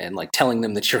Christian, and like telling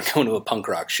them that you're going to a punk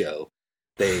rock show,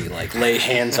 they like lay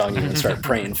hands on you and start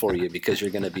praying for you because you're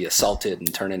going to be assaulted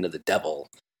and turn into the devil.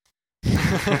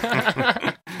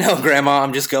 No, Grandma,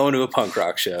 I'm just going to a punk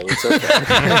rock show. It's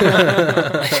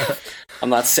okay. I'm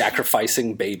not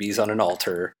sacrificing babies on an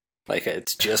altar. Like,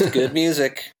 it's just good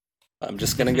music. I'm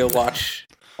just going to go watch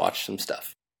some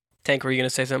stuff. Tank, were you going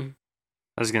to say something?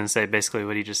 I was going to say basically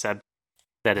what he just said,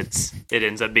 that it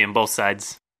ends up being both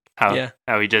sides. How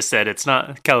he just said it's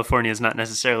not, California is not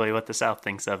necessarily what the South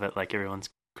thinks of it, like everyone's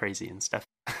crazy and stuff.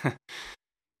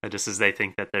 But just as they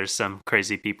think that there's some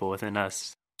crazy people within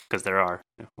us, because there are.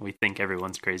 We think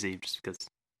everyone's crazy just because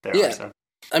there are. So.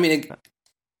 I mean,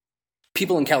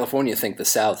 people in California think the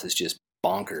South is just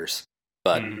bonkers.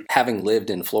 But having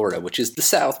lived in Florida, which is the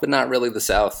South, but not really the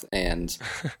South, and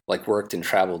like worked and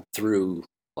traveled through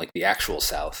like the actual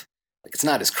South, like it's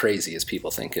not as crazy as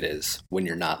people think it is when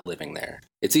you're not living there.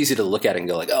 It's easy to look at it and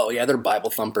go like, oh yeah, they're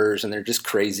Bible thumpers and they're just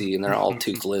crazy and they're all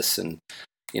toothless and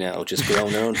just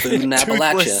growing their own food in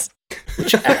Appalachia,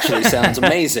 which actually sounds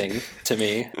amazing to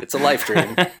me. It's a life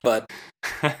dream, but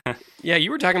yeah, you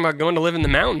were talking about going to live in the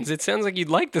mountains. It sounds like you'd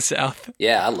like the South.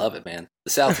 Yeah, I love it, man.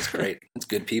 The South is great. It's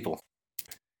good people.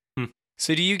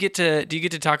 So do you get to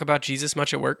talk about Jesus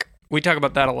much at work? We talk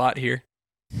about that a lot here.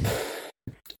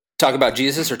 Talk about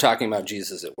Jesus or talking about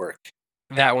Jesus at work?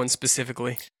 That one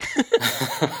specifically.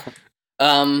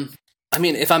 I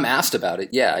mean, if I'm asked about it,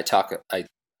 yeah,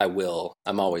 I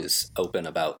I'm always open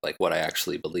about like what I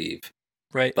actually believe,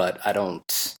 Right. but I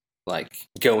don't like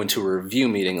go into a review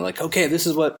meeting like, okay, this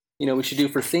is what we should do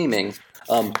for theming.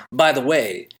 By the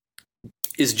way,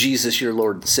 is Jesus your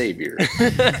Lord and Savior?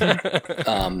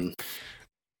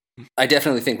 I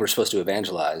definitely think we're supposed to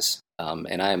evangelize,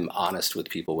 and I'm honest with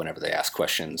people whenever they ask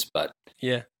questions. But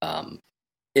Yeah.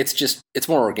 it's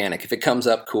more organic. If it comes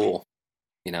up, cool.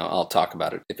 I'll talk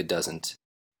about it. If it doesn't,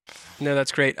 No,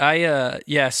 that's great.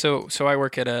 So I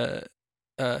work at a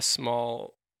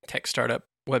small tech startup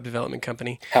web development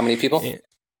company. how many people?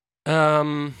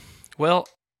 Well,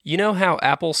 you know how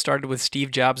Apple started with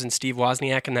Steve Jobs and Steve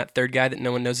Wozniak and that third guy that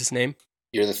no one knows his name?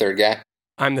 You're the third guy.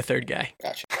 I'm the third guy.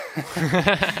 Gotcha.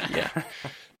 Yeah.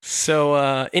 So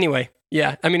anyway,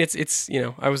 yeah. I mean, it's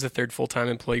I was the third full-time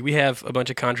employee. We have a bunch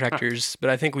of contractors, but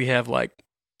I think we have like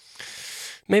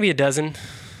maybe a dozen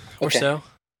or Okay. so.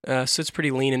 So it's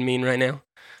pretty lean and mean right now.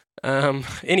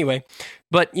 Anyway,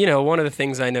 but one of the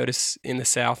things I notice in the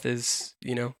South is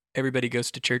everybody goes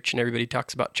to church and everybody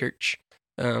talks about church.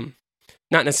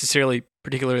 Not necessarily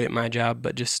particularly at my job,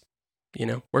 but just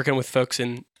working with folks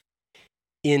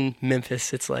in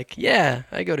Memphis. It's like, yeah,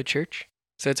 I go to church.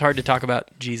 So it's hard to talk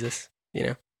about Jesus.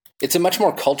 It's a much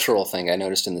more cultural thing I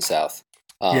noticed in the South.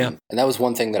 Yeah. And that was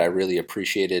one thing that I really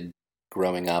appreciated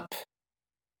growing up,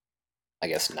 I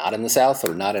guess not in the South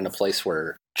or not in a place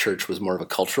where church was more of a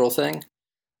cultural thing.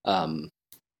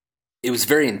 It was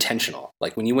very intentional.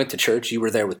 Like when you went to church, you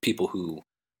were there with people who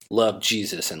loved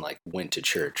Jesus and like went to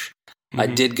church. I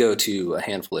Mhm. did go to a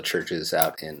handful of churches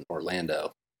out in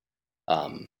Orlando,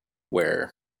 where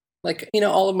like,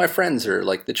 all of my friends are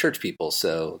like the church people.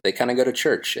 So they kind of go to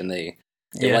church and they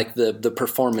Yeah. like the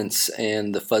performance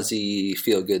and the fuzzy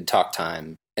feel good talk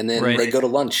time. And then Right. they go to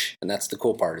lunch. And that's the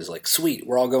cool part is like, sweet,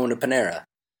 we're all going to Panera.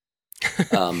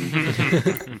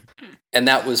 And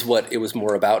that was what it was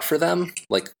more about for them.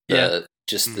 Like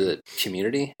just the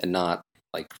community and not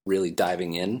like really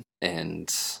diving in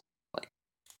and like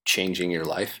changing your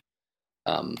life.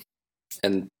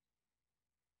 And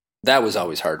that was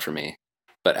always hard for me.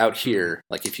 But out here,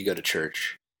 like if you go to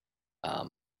church,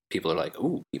 people are like,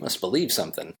 ooh, you must believe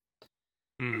something,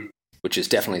 which is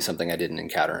definitely something I didn't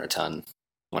encounter a ton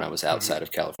when I was outside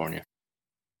of California.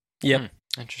 Yep.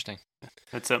 Interesting.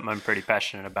 That's something I'm pretty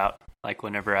passionate about. Like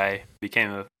whenever I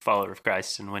became a follower of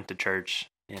Christ and went to church,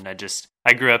 and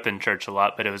I grew up in church a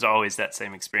lot, but it was always that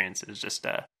same experience. It was just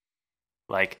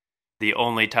like the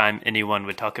only time anyone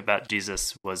would talk about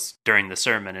Jesus was during the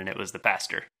sermon, and it was the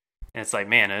pastor. And it's like,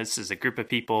 man, this is a group of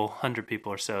people, 100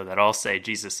 people or so, that all say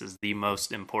Jesus is the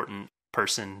most important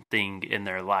thing in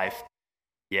their life,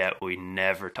 yet we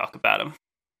never talk about him.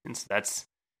 And so that's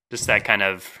just that kind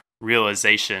of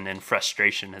realization and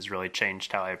frustration has really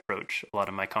changed how I approach a lot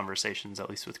of my conversations, at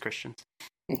least with Christians.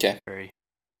 Okay. Very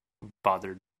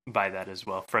bothered by that as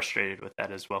well, frustrated with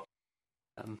that as well,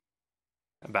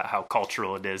 about how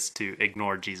cultural it is to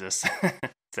ignore Jesus.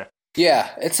 So,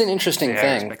 Yeah, it's an interesting Yeah, I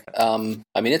thing. respect that.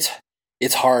 I mean,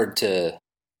 it's hard to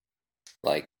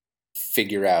like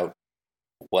figure out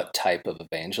what type of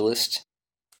evangelist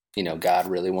God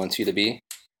really wants you to be.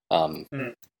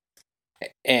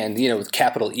 And with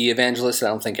capital E evangelist, I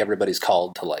don't think everybody's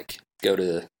called to like go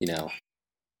to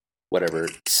whatever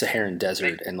Saharan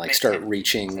desert and like start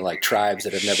reaching like tribes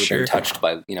that have never Sure. been touched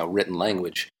by written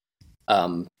language.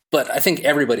 But I think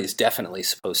everybody's definitely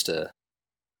supposed to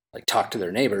like talk to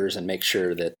their neighbors and make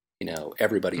sure that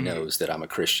everybody Mhm. knows that I'm a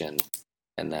Christian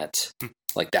and that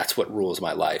like that's what rules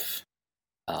my life.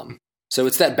 So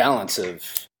it's that balance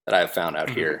that I've found out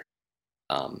Mhm. here.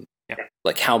 Yeah.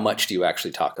 Like how much do you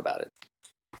actually talk about it?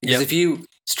 Because Yep. if you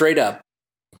straight up,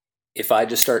 if I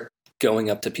just start going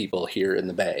up to people here in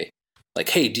the Bay, like,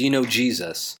 hey, do you know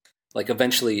Jesus? Like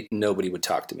eventually nobody would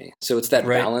talk to me. So it's that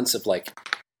Right. balance of like,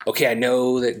 okay, I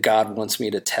know that God wants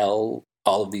me to tell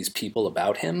all of these people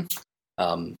about him.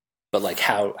 But like,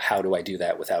 how do I do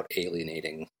that without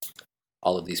alienating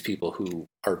all of these people who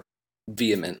are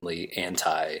vehemently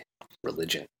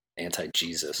anti-religion,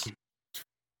 anti-Jesus?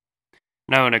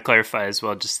 and I want to clarify as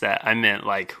well, just that I meant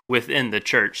like within the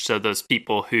church. So those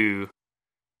people who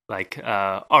like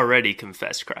already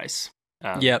confess Christ.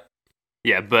 Yep.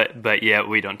 Yeah, but yeah,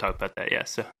 we don't talk about that. Yeah,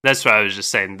 so that's why I was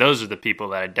just saying. Those are the people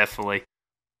that I definitely.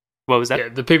 What was that? Yeah,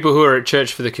 the people who are at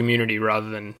church for the community rather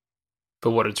than for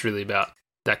what it's really about.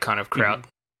 That kind of crowd.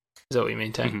 Is that what you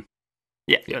mean, Tank? Mhm.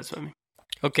 Yeah, that's what I mean.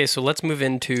 Okay, so let's move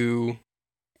into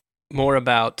more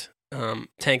about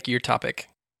Tank, your topic.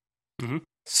 Mhm.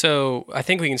 So I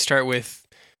think we can start with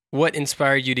what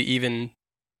inspired you to even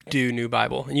do New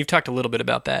Bible, and you've talked a little bit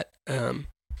about that.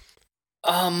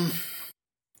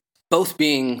 Both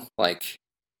being like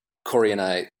Corey and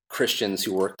I, Christians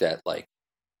who worked at like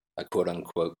a quote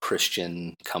unquote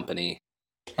Christian company.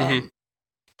 Mhm.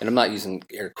 And I'm not using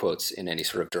air quotes in any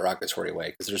sort of derogatory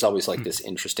way, because there's always like this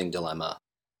interesting dilemma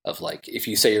of like, if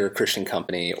you say you're a Christian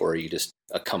company, or are you just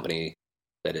a company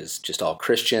that is just all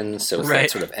Christian? So it's Right.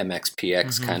 that sort of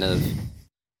MXPX kind of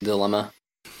dilemma.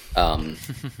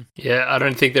 Yeah, I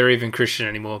don't think they're even Christian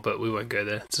anymore, but we won't go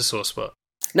there. It's a sore spot.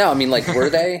 No, I mean, like, were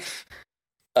they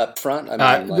up front?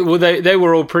 I mean, like, Well, they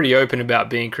were all pretty open about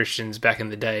being Christians back in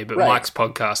the day, but Right. Mike's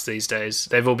podcast these days,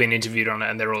 they've all been interviewed on it,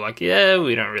 and they're all like, "Yeah,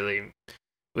 we're not really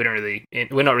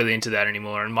into that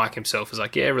anymore." And Mike himself was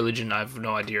like, "Yeah, religion, I have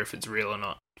no idea if it's real or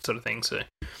not," sort of thing. So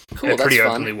cool, they that's pretty fun.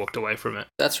 openly walked away from it.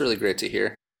 That's really great to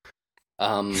hear.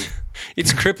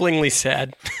 It's cripplingly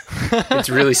sad. It's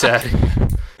really sad,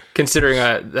 considering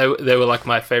they were like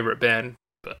my favorite band.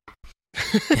 But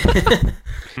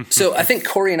So I think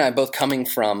Corey and I, both coming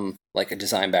from like a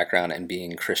design background and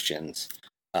being Christians,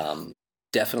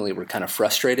 definitely were kind of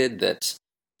frustrated that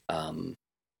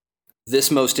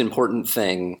this most important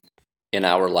thing in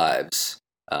our lives,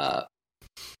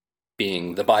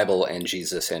 being the Bible and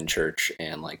Jesus and church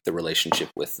and like the relationship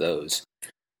with those,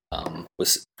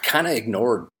 was kind of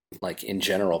ignored, like in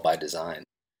general, by design.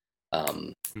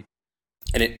 And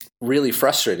it really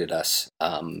frustrated us.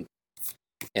 And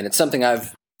it's something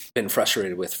I've been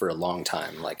frustrated with for a long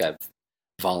time. Like, I've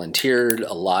volunteered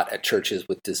a lot at churches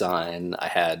with design. I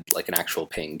had like an actual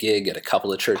paying gig at a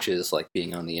couple of churches, like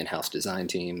being on the in-house design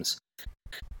teams.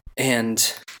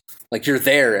 And like, you're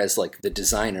there as like the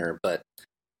designer, but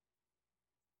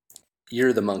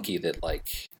you're the monkey that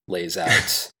like lays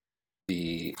out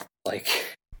the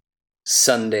like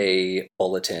Sunday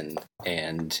bulletin.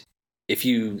 And if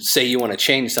you say you want to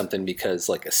change something because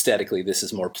like aesthetically this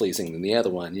is more pleasing than the other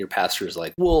one, your pastor is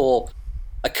like, well,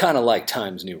 I kind of like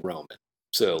Times New Roman,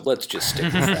 so let's just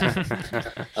stick with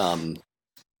that.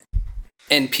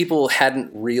 And people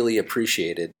hadn't really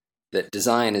appreciated that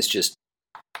design is just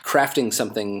crafting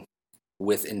something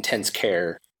with intense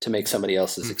care to make somebody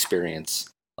else's experience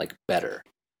like better.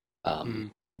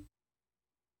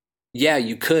 Yeah,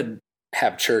 you could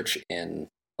have church in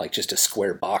like just a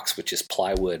square box with just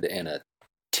plywood and a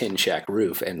tin shack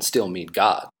roof and still meet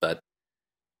God, but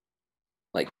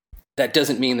like that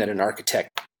doesn't mean that an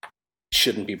architect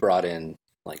shouldn't be brought in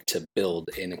like to build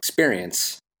an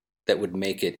experience that would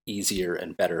make it easier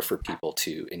and better for people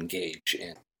to engage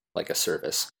in like a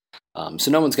service.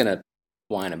 So no one's gonna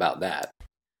whine about that,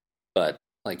 but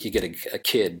like you get a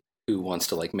kid who wants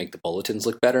to like make the bulletins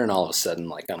look better, and all of a sudden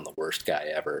like I'm the worst guy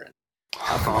ever, and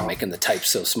how come I'm making the type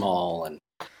so small? And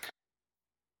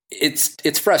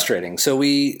it's frustrating. So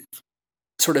we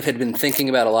sort of had been thinking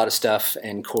about a lot of stuff,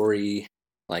 and Corey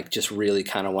like just really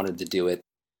kind of wanted to do it.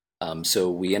 So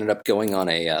we ended up going on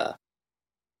a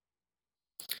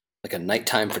like a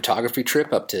nighttime photography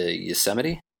trip up to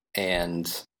Yosemite,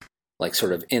 and like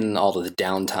sort of in all of the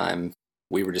downtime,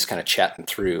 we were just kind of chatting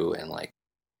through, and like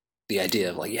the idea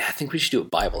of like, yeah, I think we should do a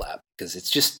Bible app, because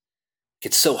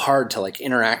it's so hard to like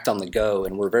interact on the go,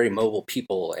 and we're very mobile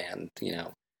people, and you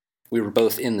know, we were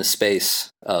both in the space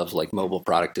of like mobile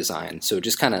product design, so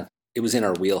just kind of it was in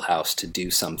our wheelhouse to do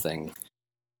something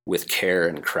with care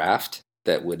and craft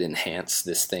that would enhance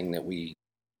this thing that we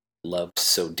loved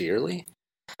so dearly.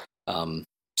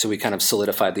 So we kind of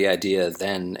solidified the idea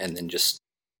then, and then just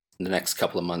in the next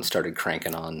couple of months started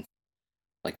cranking on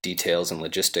like details and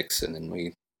logistics, and then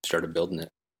we started building it.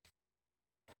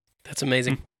 That's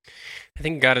amazing. I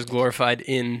think God is glorified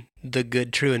in the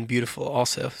good, true, and beautiful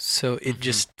also. So it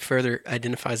just further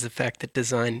identifies the fact that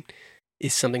design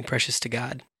is something precious to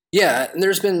God. Yeah, and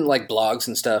there's been like blogs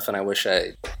and stuff, and I wish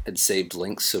I had saved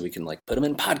links so we can like put them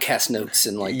in podcast notes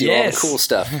and like do all the cool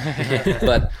stuff.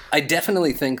 But I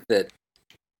definitely think that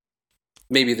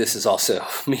maybe this is also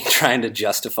me trying to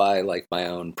justify like my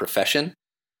own profession,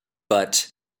 but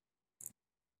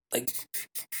like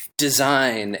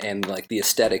design and like the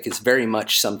aesthetic is very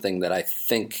much something that I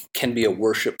think can be a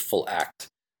worshipful act,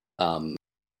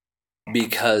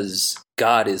 because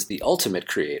God is the ultimate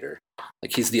creator.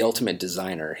 Like, he's the ultimate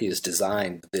designer. He has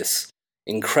designed this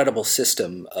incredible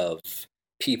system of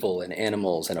people and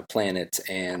animals and a planet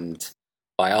and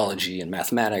biology and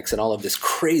mathematics and all of this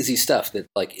crazy stuff that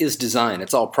like is design.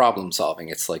 It's all problem solving.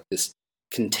 It's like this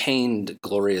contained,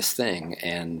 glorious thing.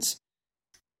 And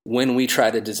when we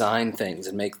try to design things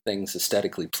and make things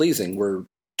aesthetically pleasing, we're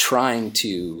trying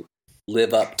to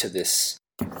live up to this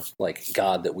like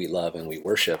God that we love and we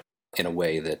worship in a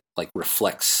way that like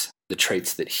reflects the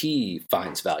traits that he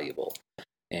finds valuable.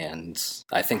 And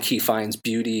I think he finds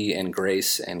beauty and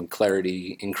grace and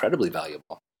clarity incredibly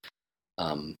valuable.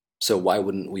 So why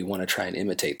wouldn't we want to try and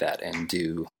imitate that and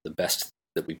do the best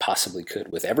that we possibly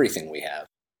could with everything we have?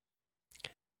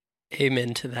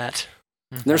 Amen to that.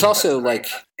 There's also like,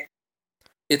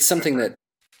 it's something that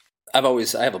I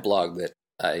have a blog that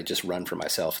I just run for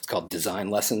myself. It's called Design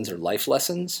Lessons or Life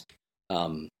Lessons,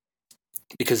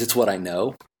 because it's what I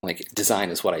know. Like, design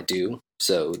is what I do.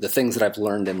 So the things that I've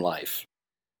learned in life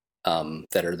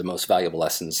that are the most valuable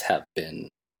lessons have been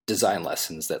design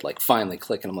lessons that like finally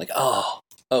click, and I'm like, oh,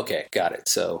 okay, got it.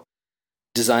 So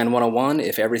Design 101,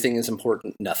 if everything is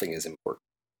important, nothing is important.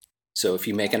 So if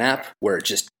you make an app where it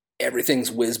just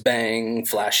everything's whiz bang,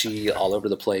 flashy, all over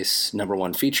the place, number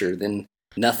one feature, then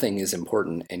nothing is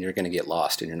important, and you're going to get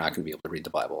lost, and you're not going to be able to read the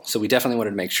Bible. So we definitely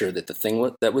wanted to make sure that the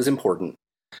thing that was important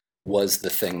was the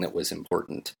thing that was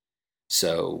important.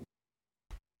 So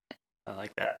I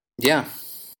like that. yeah.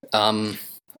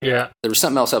 Yeah. There was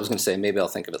something else I was going to say. Maybe I'll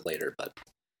think of it later, but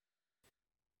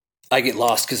I get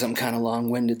lost because I'm kind of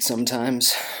long-winded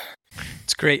sometimes.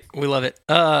 It's great. We love it.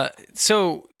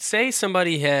 So say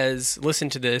somebody has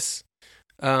listened to this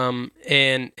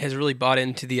and has really bought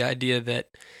into the idea that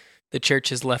the church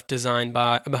has left design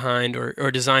behind,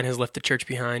 or design has left the church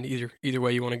behind, either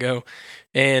way you want to go,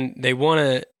 and they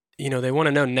want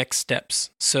to know next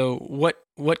steps. So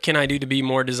what can I do to be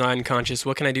more design conscious?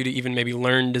 What can I do to even maybe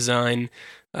learn design,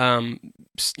 from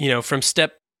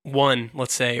step 1,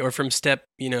 let's say, or from step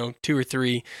 2 or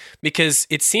 3? Because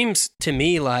it seems to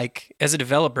me like, as a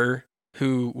developer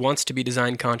who wants to be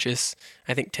design conscious,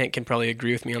 I think Tank can probably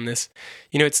agree with me on this.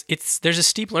 There's a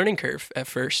steep learning curve at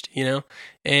first,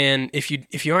 and if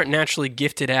you aren't naturally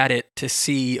gifted at it to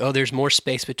see, oh, there's more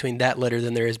space between that letter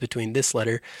than there is between this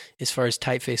letter as far as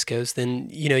typeface goes, then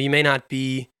you may not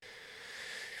be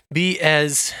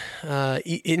as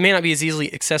it may not be as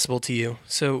easily accessible to you.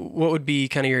 So what would be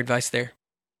kind of your advice there?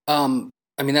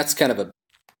 That's kind of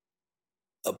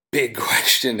a big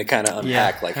question to kind of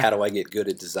unpack. Yeah. Like, how do I get good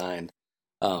at design?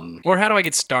 Or how do I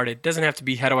get started? It doesn't have to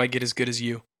be how do I get as good as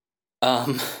you. Well,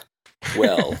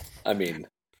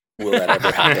 will that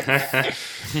ever happen?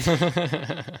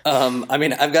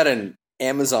 I've got an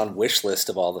Amazon wish list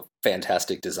of all the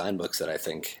fantastic design books that I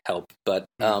think help. But,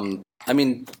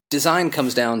 design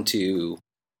comes down to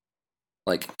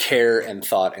like care and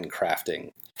thought and crafting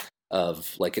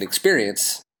of like an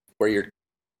experience where you're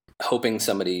hoping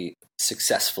somebody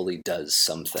successfully does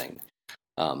something.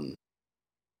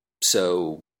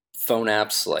 So phone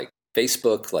apps like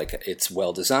Facebook, like, it's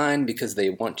well designed because they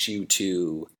want you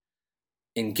to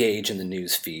engage in the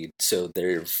news feed. So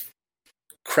they've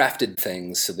crafted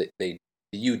things so that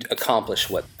you accomplish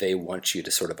what they want you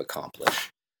to sort of accomplish.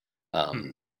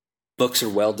 Books are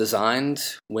well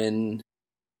designed when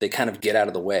they kind of get out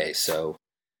of the way. So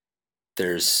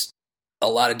there's a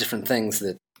lot of different things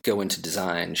that go into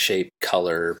design: shape,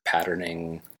 color,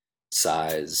 patterning,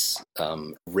 size.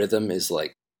 Rhythm is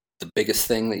like the biggest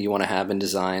thing that you want to have in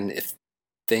design. If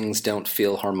things don't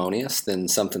feel harmonious, then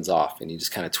something's off, and you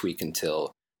just kind of tweak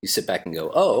until you sit back and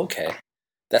go, oh, okay,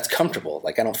 that's comfortable.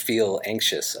 Like, I don't feel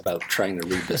anxious about trying to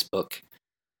read this book.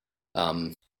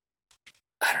 I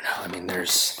don't know.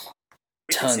 There's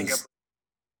tons.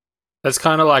 That's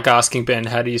kind of like asking Ben,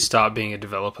 how do you start being a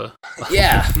developer?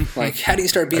 Yeah. Like, how do you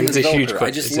start being a It's a huge developer? I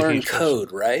question. just It's a learned huge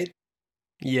code, right?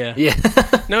 Yeah. Yeah.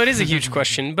 No, it is a huge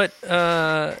question, but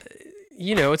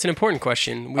it's an important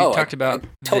question. We talked about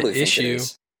totally the think it issue.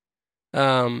 is.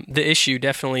 The issue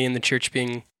definitely in the church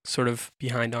being sort of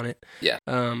behind on it. Yeah.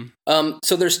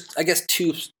 So there's, I guess,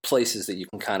 2 places that you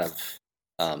can kind of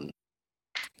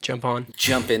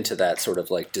jump into that sort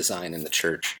of like design in the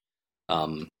church.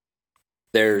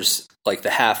 There's like the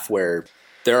half where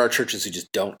there are churches who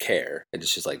just don't care. And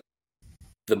it's just like,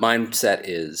 the mindset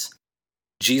is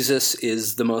Jesus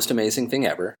is the most amazing thing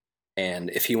ever, and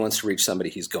if he wants to reach somebody,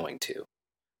 he's going to.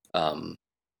 Can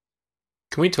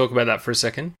we talk about that for a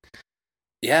second?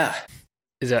 Yeah.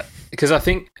 Is that because I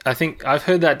think I've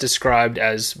heard that described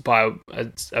as by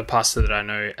a pastor that I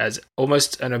know as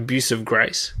almost an abuse of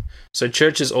grace. So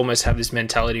churches almost have this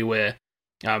mentality where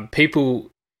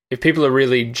if people are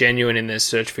really genuine in their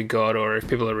search for God, or if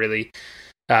people are really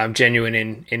genuine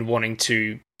in wanting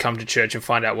to come to church and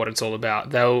find out what it's all about,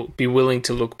 they'll be willing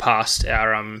to look past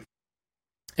our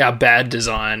bad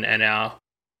design and our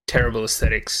terrible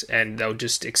aesthetics, and they'll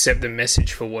just accept the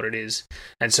message for what it is.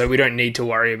 And so we don't need to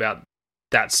worry about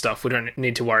that stuff. We don't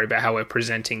need to worry about how we're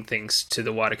presenting things to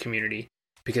the wider community,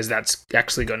 because that's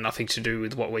actually got nothing to do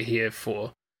with what we're here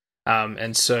for.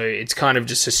 And so it's kind of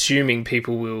just assuming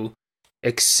people will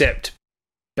accept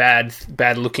bad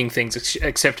looking things,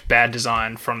 accept bad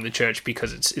design from the church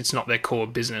because it's not their core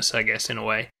business, I guess, in a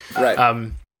way.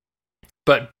 Right.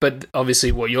 but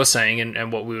obviously what you're saying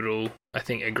and what we would all, I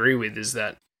think, agree with is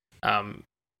that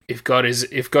if God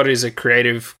is a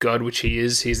creative God, which he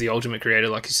is, he's the ultimate creator,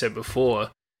 like you said before,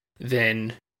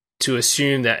 then to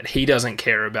assume that he doesn't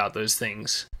care about those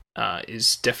things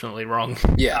is definitely wrong.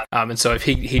 Yeah. And so if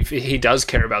he does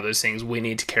care about those things, we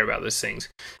need to care about those things.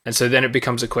 And so then it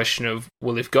becomes a question of,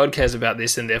 well, if God cares about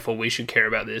this, and therefore we should care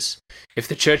about this. If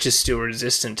the church is still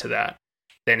resistant to that,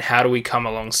 then how do we come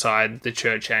alongside the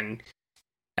church and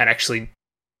actually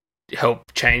help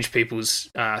change people's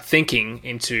thinking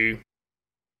into,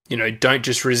 don't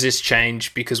just resist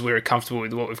change because we're comfortable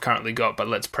with what we've currently got, but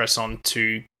let's press on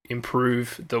to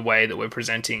improve the way that we're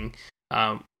presenting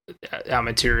our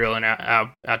material and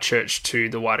our church to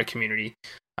the wider community,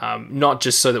 not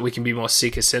just so that we can be more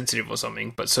seeker sensitive or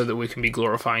something, but so that we can be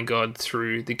glorifying God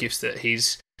through the gifts that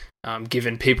he's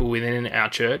given people within our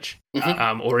church,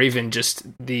 or even just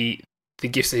the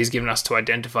gifts that he's given us to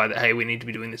identify that, hey, we need to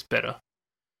be doing this better.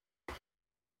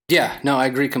 Yeah, no, I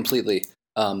agree completely.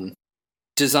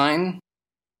 Design,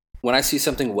 when I see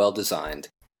something well designed,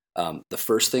 the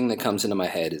first thing that comes into my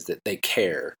head is that they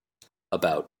care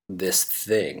about this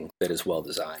thing that is well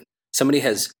designed. Somebody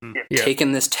has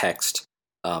taken this text,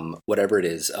 whatever it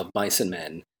is, of Mice and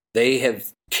Men. They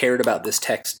have cared about this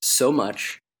text so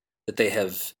much that they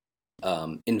have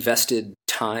invested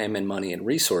time and money and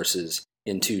resources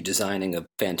into designing a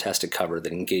fantastic cover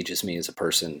that engages me as a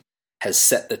person, has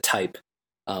set the type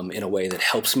in a way that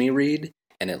helps me read,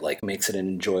 and it makes it an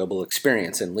enjoyable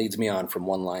experience and leads me on from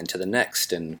one line to the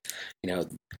next. And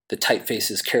the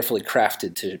typeface is carefully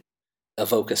crafted to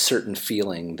evoke a certain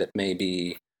feeling that may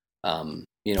be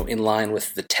in line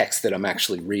with the text that I'm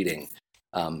actually reading.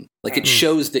 It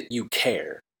shows that you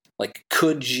care.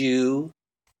 Could you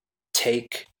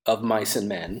take Of Mice and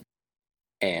Men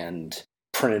and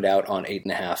print it out on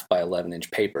 8.5 by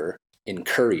 11-inch paper in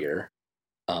Courier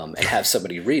and have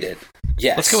somebody read it?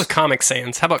 Yes. Let's go with Comic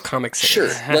Sans. How about Comic Sans?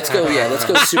 Sure. Let's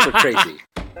go super crazy.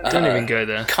 Don't even go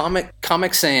there.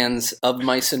 Comic Sans, Of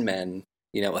Mice and Men,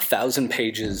 1,000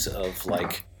 pages of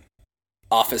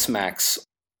Office Max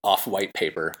off-white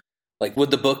paper.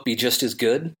 Would the book be just as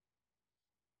good?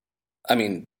 I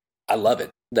mean, I love it.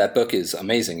 That book is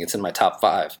amazing. It's in my top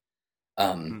 5.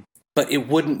 But it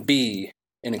wouldn't be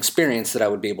an experience that I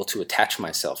would be able to attach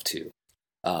myself to,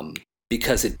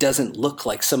 because it doesn't look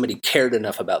like somebody cared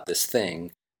enough about this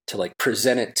thing to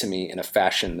present it to me in a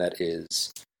fashion that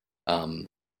is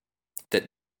that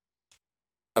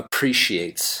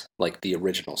appreciates the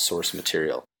original source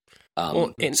material.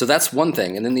 So that's one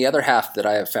thing. And then the other half that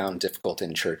I have found difficult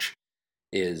in church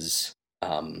is,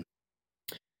 I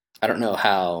don't know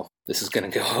how this is going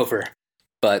to go over,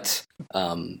 but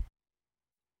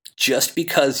just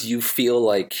because you feel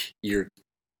like you're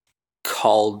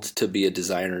called to be a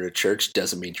designer at church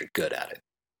doesn't mean you're good at it.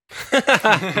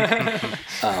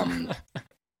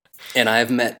 And I've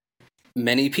met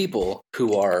many people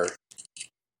who are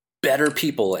better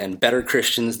people and better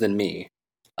Christians than me,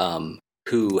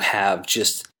 who have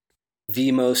just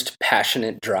the most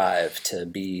passionate drive to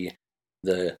be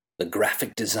the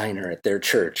graphic designer at their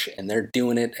church, and they're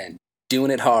doing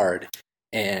it hard,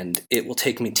 and it will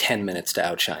take me 10 minutes to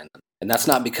outshine them. And that's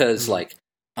not because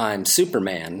I'm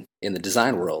Superman in the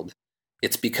design world.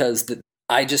 It's because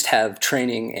I just have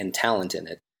training and talent in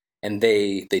it, and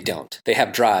they don't. They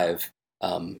have drive,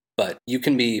 but you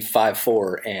can be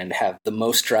 5'4" and have the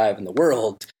most drive in the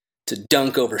world to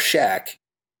dunk over Shaq.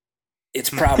 It's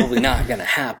probably not going to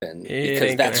happen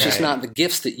because that's just not the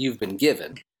gifts that you've been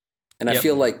given. And I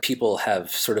feel like people have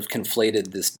sort of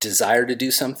conflated this desire to do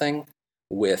something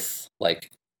with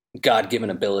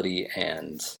God-given ability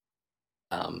and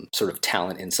sort of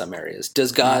talent in some areas.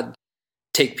 Does God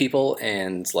take people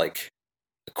and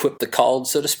equip the called,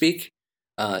 so to speak?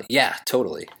 Yeah,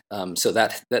 totally. So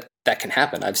that can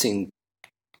happen.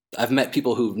 I've met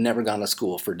people who've never gone to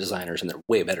school for designers, and they're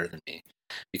way better than me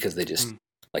because they just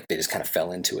they just kind of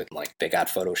fell into it, and they got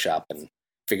Photoshop and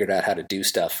figured out how to do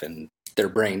stuff, and their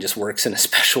brain just works in a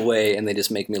special way, and they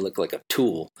just make me look like a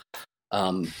tool.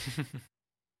 But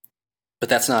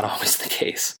that's not always the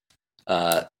case.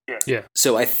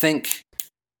 So I think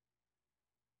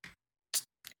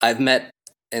I've met,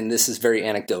 and this is very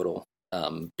anecdotal,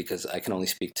 because I can only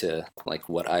speak to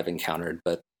what I've encountered,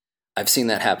 but I've seen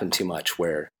that happen too much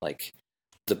where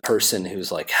the person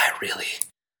who's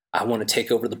I want to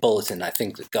take over the bulletin. I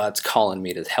think that God's calling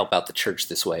me to help out the church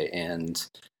this way. And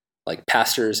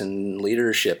pastors and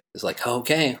leadership is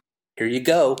okay, here you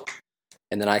go.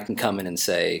 And then I can come in and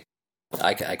say,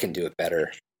 I can do it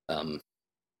better,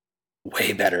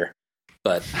 way better.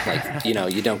 But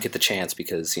you don't get the chance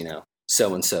because,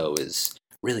 so-and-so is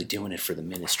really doing it for the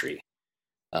ministry.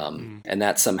 And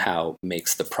that somehow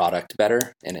makes the product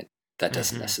better, and that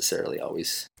doesn't necessarily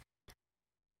always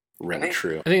ring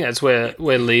true. I think that's where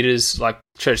leaders, like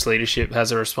church leadership,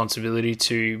 has a responsibility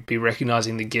to be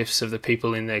recognizing the gifts of the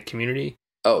people in their community.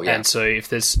 Oh yeah. And so if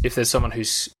there's someone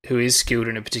who is skilled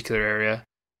in a particular area,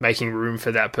 making room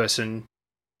for that person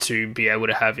to be able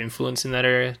to have influence in that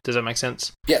area. Does that make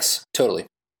sense? Yes, totally.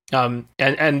 And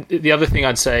the other thing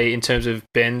I'd say in terms of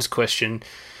Ben's question,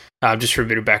 just for a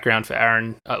bit of background for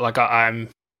Aaron,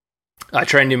 I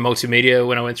trained in multimedia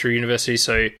when I went through university,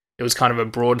 so it was kind of a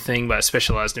broad thing, but I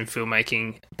specialized in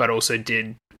filmmaking, but also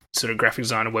did sort of graphic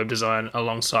design and web design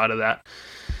alongside of that.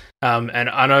 And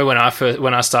I know when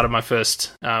I started my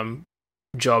first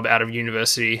job out of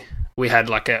university, we had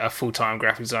like a full-time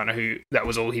graphic designer who that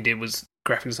was all he did was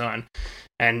graphic design,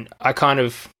 and I kind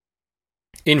of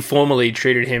informally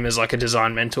treated him as like a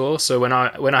design mentor. So when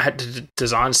I had to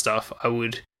design stuff, I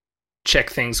would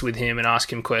check things with him and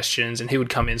ask him questions, and he would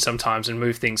come in sometimes and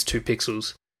move things 2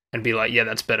 pixels and be like, yeah,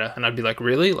 that's better. And I'd be like,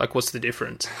 really? Like, what's the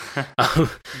difference?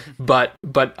 But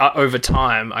over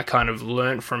time, I kind of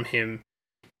learned from him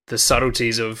the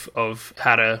subtleties of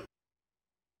how to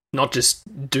not just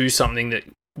do something that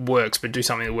works, but do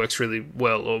something that works really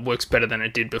well or works better than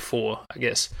it did before, I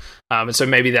guess. And so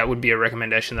maybe that would be a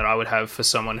recommendation that I would have for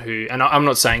someone who, and I'm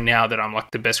not saying now that I'm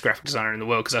like the best graphic designer in the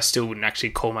world, because I still wouldn't actually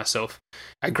call myself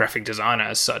a graphic designer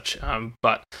as such.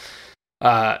 But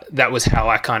that was how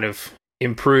I kind of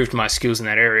improved my skills in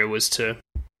that area, was to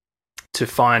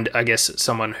find, I guess,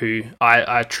 someone who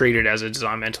I treated as a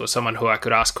design mentor, someone who I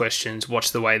could ask questions,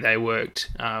 watch the way they worked,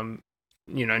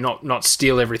 not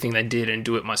steal everything they did and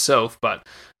do it myself, but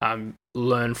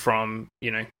learn from,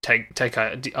 take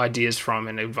ideas from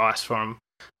and advice from.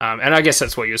 And I guess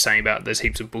that's what you're saying about there's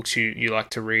heaps of books you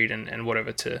like to read and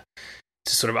whatever to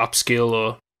sort of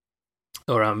upskill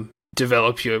or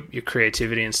develop your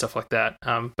creativity and stuff like that.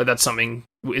 But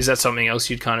is that something else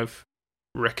you'd kind of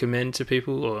recommend to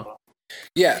people, or?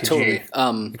 Yeah, totally.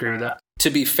 Agree with that? To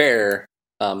be fair,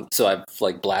 so I've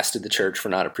like blasted the church for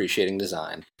not appreciating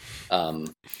design.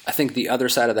 I think the other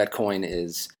side of that coin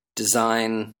is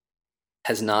design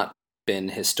has not been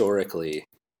historically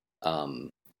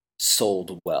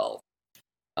sold well.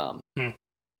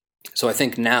 So I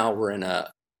think now we're in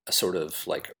a sort of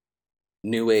like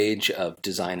new age of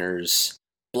designers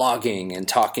blogging and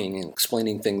talking and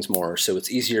explaining things more. So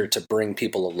it's easier to bring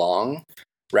people along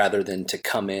rather than to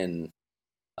come in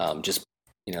just,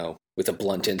 with a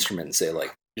blunt instrument and say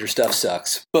like, your stuff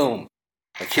sucks. Boom.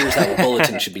 Like, here's how a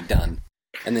bulletin should be done.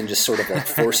 And then just sort of like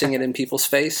forcing it in people's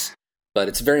face. But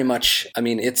it's very much,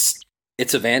 it's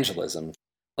evangelism.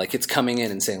 Like, it's coming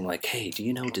in and saying like, hey, do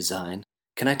you know design?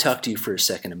 Can I talk to you for a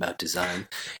second about design?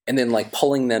 And then like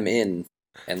pulling them in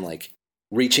and like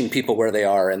reaching people where they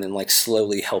are, and then like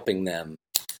slowly helping them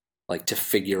like to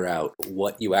figure out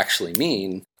what you actually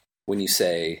mean when you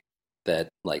say that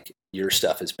like your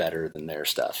stuff is better than their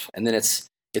stuff. And then it's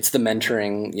the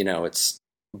mentoring, it's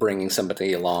bringing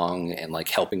somebody along and like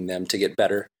helping them to get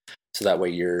better. So that way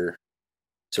your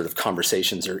sort of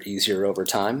conversations are easier over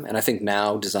time. And I think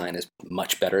now design is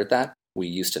much better at that. We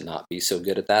used to not be so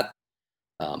good at that.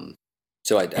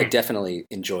 So I definitely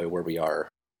enjoy where we are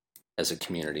as a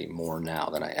community more now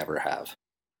than I ever have.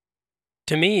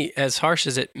 To me, as harsh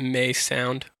as it may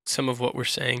sound, some of what we're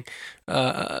saying,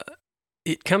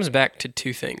 it comes back to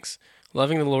 2 things: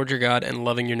 loving the Lord your God and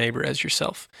loving your neighbor as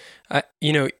yourself.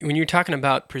 When you're talking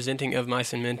about presenting Of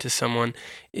Mice and Men to someone,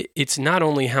 it's not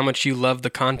only how much you love the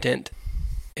content,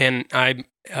 and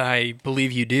I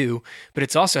believe you do, but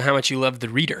it's also how much you love the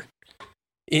reader.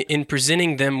 In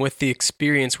presenting them with the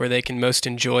experience where they can most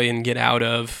enjoy and get out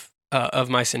of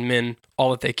Mice and Men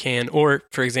all that they can, or,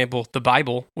 for example, the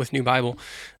Bible with New Bible,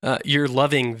 you're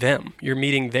loving them. You're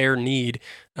meeting their need.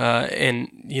 And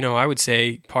I would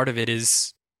say part of it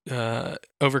is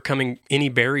overcoming any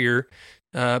barrier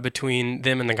between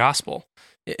them and the gospel,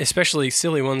 especially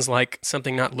silly ones like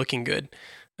something not looking good.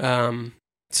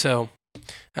 So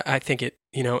I think it,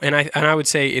 and I would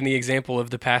say in the example of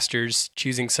the pastors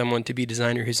choosing someone to be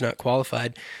designer who's not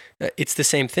qualified, it's the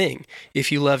same thing.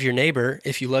 If you love your neighbor,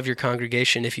 if you love your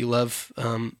congregation, if you love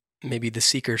maybe the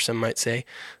seeker, some might say,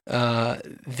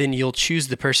 then you'll choose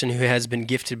the person who has been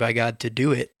gifted by God to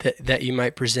do it, that you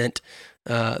might present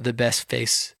the best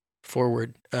face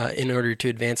forward in order to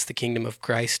advance the kingdom of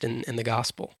Christ and the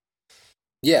gospel.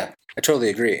 Yeah, I totally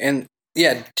agree. And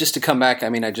yeah, just to come back,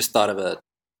 I just thought of a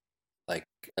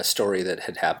story that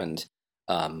had happened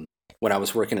when I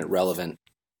was working at Relevant.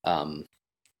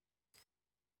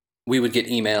 We would get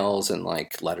emails and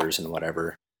like letters and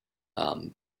whatever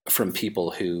from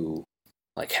people who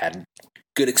like had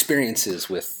good experiences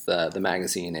with the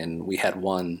magazine, and we had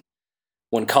one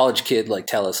college kid like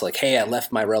tell us like, "Hey, I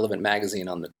left my Relevant magazine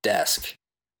on the desk,"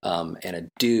 and a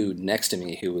dude next to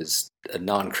me who was a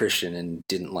non-Christian and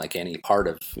didn't like any part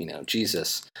of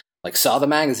Jesus, like saw the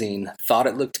magazine, thought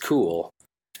it looked cool,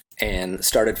 and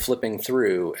started flipping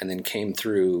through, and then came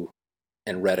through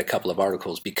and read a couple of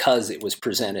articles because it was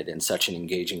presented in such an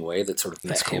engaging way that sort of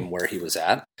met him where he was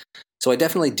at. So I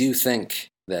definitely do think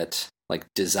that like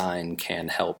design can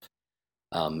help.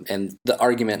 And the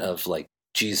argument of like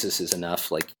Jesus is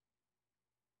enough, like,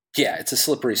 yeah, it's a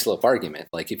slippery slope argument.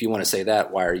 Like if you want to say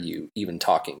that, why are you even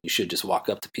talking? You should just walk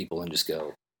up to people and just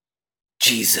go,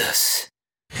 Jesus.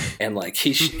 And like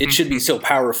it should be so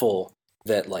powerful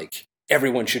that like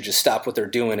everyone should just stop what they're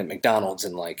doing at McDonald's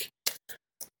and like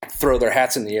throw their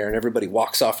hats in the air and everybody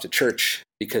walks off to church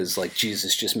because like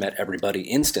Jesus just met everybody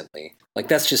instantly. Like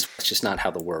that's just not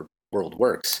how the world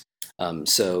works.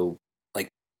 So like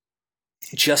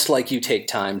just like you take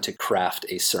time to craft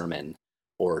a sermon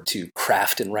or to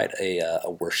craft and write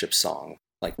a worship song,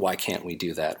 like why can't we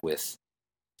do that with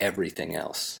everything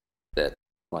else that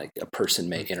like a person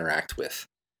may interact with?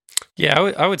 Yeah,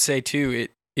 I would say too,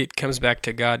 it comes back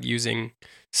to God using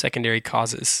secondary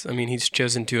causes. I mean, he's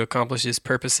chosen to accomplish his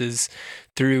purposes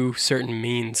through certain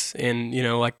means. And,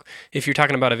 like if you're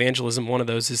talking about evangelism, one of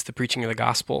those is the preaching of the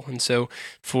gospel. And so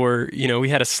we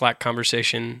had a Slack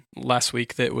conversation last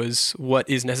week that was what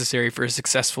is necessary for a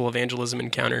successful evangelism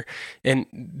encounter. And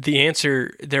the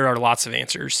answer, there are lots of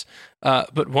answers.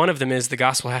 But one of them is the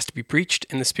gospel has to be preached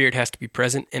and the Spirit has to be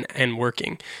present and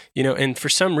working, and for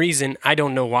some reason, I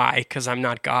don't know why, because I'm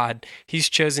not God, he's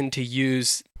chosen to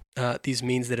use these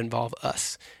means that involve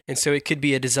us. And so it could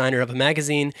be a designer of a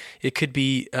magazine. It could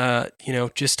be,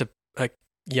 just a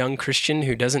young Christian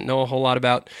who doesn't know a whole lot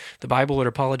about the Bible or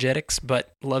apologetics,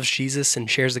 but loves Jesus and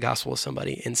shares the gospel with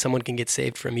somebody, and someone can get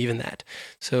saved from even that.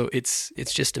 So it's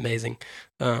just amazing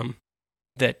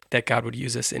that God would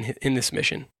use us in this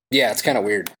mission. Yeah, it's kind of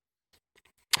weird.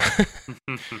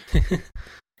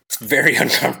 It's very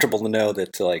uncomfortable to know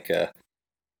that, like,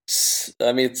 it's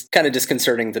kind of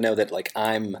disconcerting to know that, like,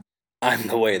 I'm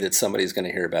the way that somebody's going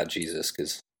to hear about Jesus,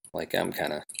 because, like, I'm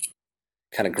kind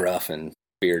of gruff and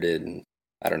bearded, and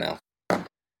I don't know,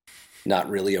 not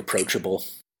really approachable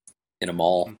in a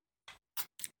mall.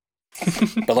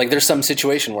 But like, there's some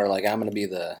situation where, like, I'm going to be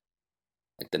the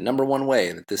number one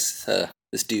way that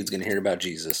this dude's going to hear about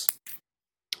Jesus.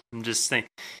 I'm just thinking,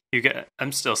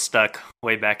 I'm still stuck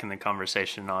way back in the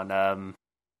conversation on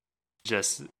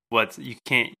just what you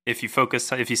can't, if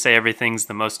you say everything's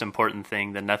the most important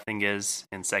thing, then nothing is.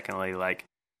 And secondly, like,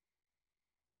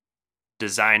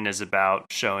 design is about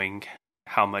showing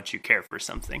how much you care for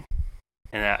something.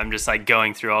 And I'm just like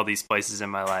going through all these places in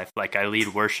my life. Like, I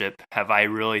lead worship. Have I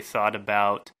really thought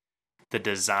about the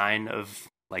design of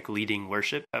like leading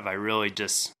worship? Have I really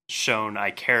just shown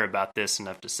I care about this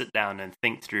enough to sit down and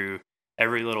think through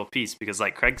every little piece? Because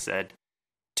like Craig said,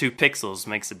 2 pixels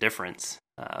makes a difference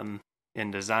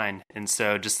in design. And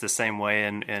so just the same way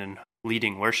in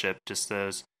leading worship, just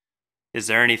those, is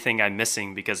there anything I'm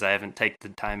missing because I haven't taken the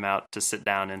time out to sit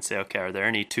down and say, okay, are there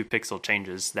any 2 pixel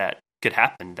changes that could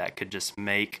happen that could just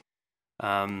make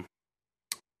the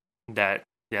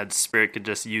Spirit could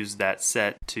just use that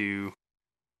set to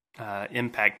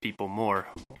impact people more?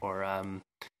 Or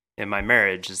in my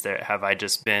marriage, have I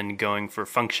just been going for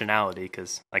functionality?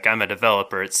 Because like, I'm a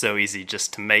developer, it's so easy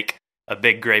just to make a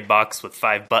big gray box with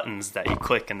 5 buttons that you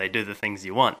click and they do the things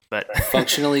you want. But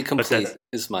functionally complete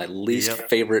is my least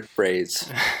favorite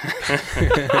phrase.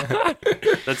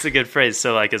 That's a good phrase.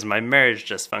 So like, is my marriage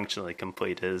just functionally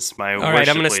complete? Is my all right,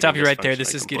 I'm going to stop you right there.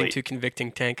 This is getting too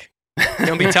convicting, Tank.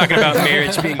 Don't be talking about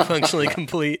marriage being functionally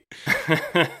complete.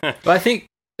 But I think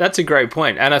that's a great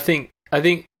point. And I think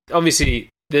obviously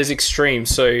there's extremes.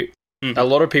 So a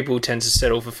lot of people tend to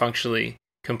settle for functionally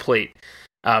complete.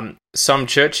 Some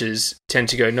churches tend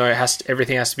to go, no,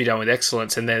 everything has to be done with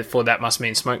excellence, and therefore that must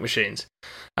mean smoke machines.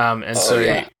 Do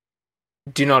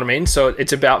you know what I mean? So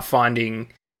it's about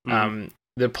finding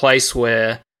the place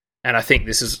where, and I think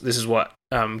this is what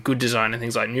good design and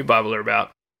things like New Bible are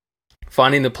about,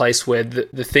 finding the place where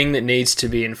the thing that needs to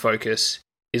be in focus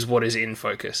is what is in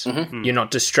focus. Mm-hmm. You're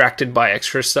not distracted by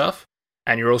extra stuff,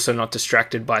 and you're also not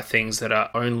distracted by things that are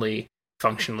only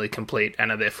functionally complete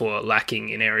and are therefore lacking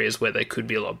in areas where they could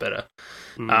be a lot better.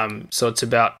 So it's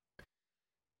about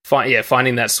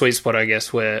finding that sweet spot, I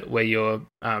guess, where you're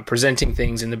presenting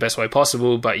things in the best way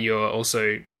possible, but you're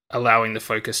also allowing the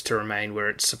focus to remain where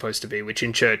it's supposed to be, which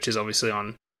in church is obviously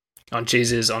on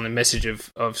Jesus, on the message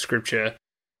of Scripture,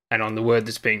 and on the word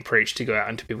that's being preached to go out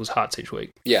into people's hearts each week.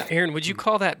 Yeah. Aaron, would you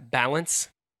call that balance?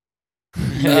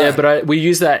 Yeah, but we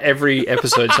use that every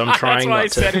episode, so I'm trying That's why not I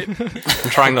to. said it.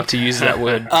 I'm trying not to use that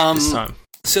word this time.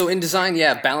 So in design,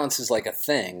 balance is like a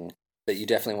thing that you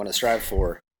definitely want to strive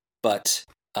for. But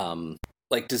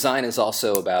like design is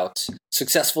also about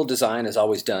successful design is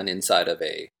always done inside of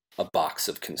a box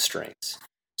of constraints.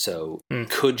 So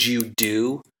could you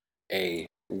do a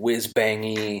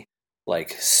whiz-bangy,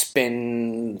 like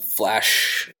spin,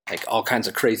 flash, like all kinds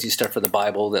of crazy stuff for the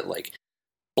Bible that like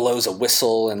blows a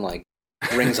whistle and like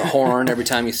rings a horn every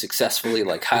time you successfully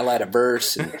like highlight a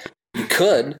verse? And you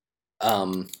could,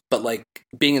 but like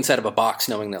being inside of a box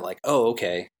knowing that like, oh,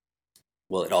 okay,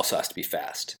 well, it also has to be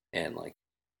fast. And like,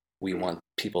 we want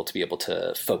people to be able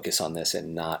to focus on this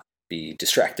and not be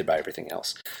distracted by everything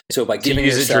else. So by giving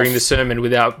use yourself, it during the sermon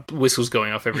without whistles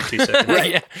going off every 2 seconds.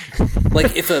 right? Yeah.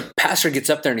 Like if a pastor gets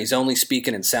up there and he's only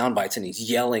speaking in sound bites and he's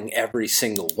yelling every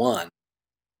single one,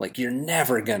 like you're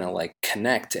never gonna like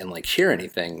connect and like hear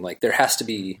anything. Like there has to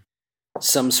be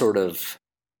some sort of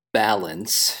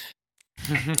balance.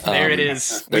 There it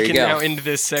is. there We you can go. now end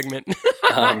this segment.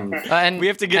 And We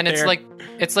have to get and there.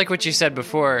 it's like what you said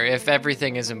before. If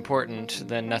everything is important,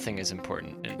 then nothing is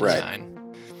important in Right. design.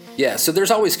 Yeah, so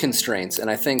there's always constraints, and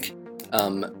I think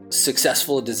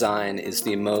successful design is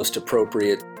the most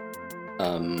appropriate,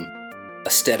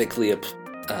 aesthetically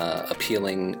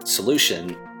appealing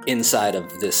solution inside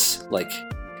of this, like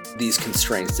these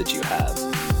constraints that you have.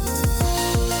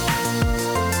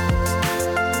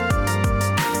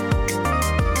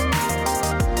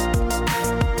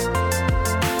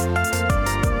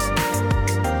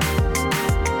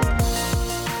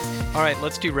 All right,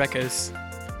 let's do recos.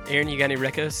 Aaron, you got any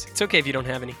recos? It's okay if you don't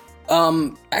have any.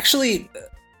 Actually,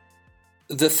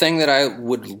 the thing that I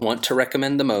would want to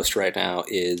recommend the most right now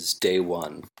is Day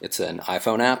One. It's an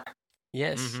iPhone app.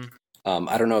 Yes. Mm-hmm.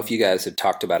 I don't know if you guys had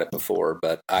talked about it before,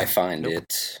 but I find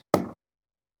it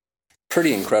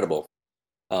pretty incredible.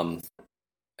 And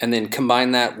then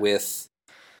combine that with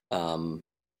a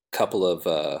couple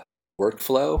of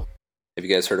Workflow. Have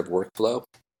you guys heard of Workflow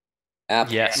app?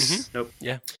 Yes. Nope.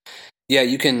 Yeah,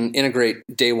 you can integrate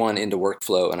Day One into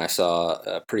Workflow, and I saw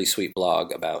a pretty sweet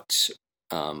blog about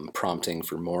prompting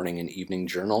for morning and evening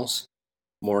journals.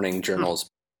 Morning journals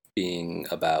being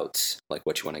about like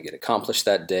what you want to get accomplished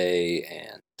that day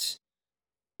and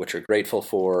what you're grateful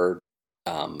for,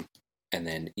 and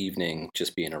then evening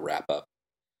just being a wrap up.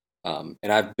 And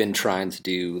I've been trying to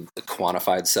do the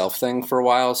quantified self thing for a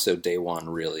while, so Day One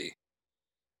really,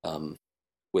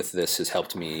 with this, has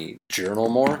helped me journal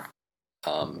more.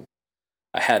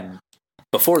 I had,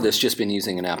 before this, just been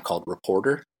using an app called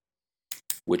Reporter,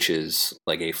 which is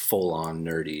like a full-on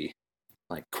nerdy,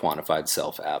 like quantified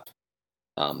self app.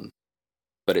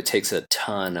 But it takes a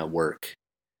ton of work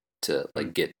to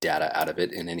like get data out of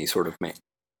it in any sort of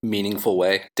meaningful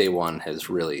way. Day One has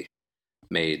really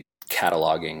made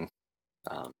cataloging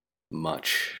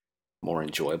much more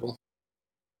enjoyable.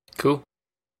 Cool.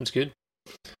 That's good.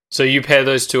 So you pair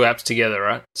those two apps together,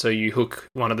 right? So you hook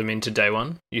one of them into Day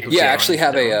One? You hook Yeah, I Day One actually into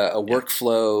have Day a One?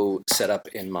 workflow set up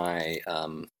in my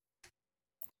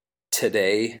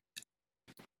Today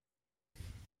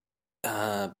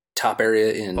top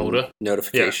area in Folder?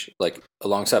 notification, like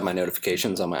alongside my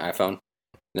notifications on my iPhone.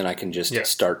 Then I can just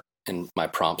start in my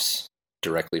prompts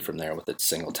directly from there with a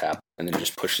single tap, and then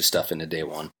just push the stuff into Day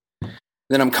One.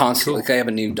 Then I'm constantly, like, I have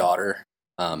a new daughter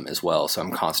as well, so I'm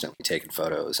constantly taking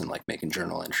photos and like making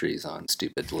journal entries on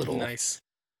stupid little, Nice.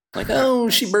 like, oh,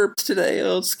 she burps today.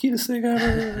 Oh, it's the cutest thing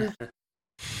ever.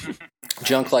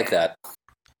 Junk like that.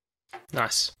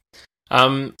 Nice.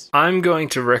 I'm going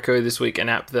to reco this week an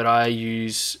app that I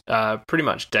use pretty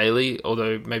much daily,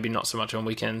 although maybe not so much on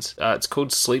weekends. It's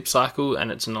called Sleep Cycle,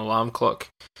 and it's an alarm clock.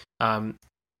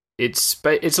 It's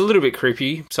a little bit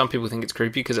creepy. Some people think it's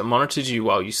creepy because it monitors you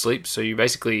while you sleep. So you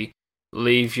basically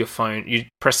leave your phone, you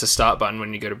press the start button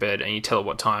when you go to bed, and you tell it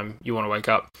what time you want to wake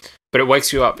up. But it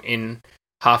wakes you up in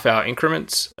half-hour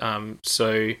increments.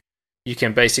 So you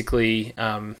can basically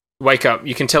wake up.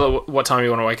 You can tell it what time you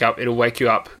want to wake up. It'll wake you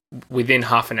up within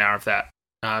half an hour of that,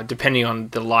 depending on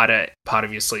the lighter part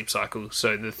of your sleep cycle.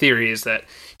 So the theory is that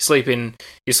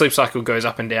your sleep cycle goes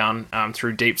up and down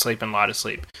through deep sleep and lighter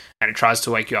sleep, and it tries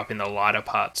to wake you up in the lighter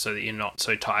part so that you're not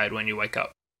so tired when you wake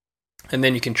up. And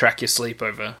then you can track your sleep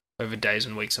over days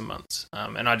and weeks and months.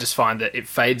 And I just find that it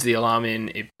fades the alarm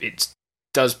in. It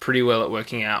does pretty well at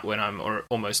working out when I'm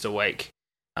almost awake.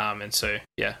 And so,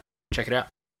 yeah, check it out.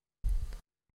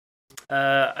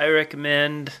 I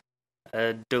recommend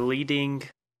deleting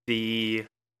the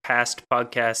past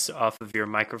podcasts off of your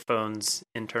microphone's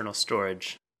internal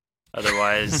storage.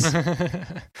 Otherwise,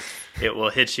 it will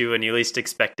hit you when you least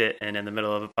expect it, and in the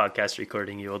middle of a podcast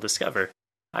recording, you will discover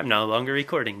I'm no longer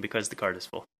recording because the card is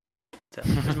full. So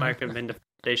here's my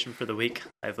recommendation for the week.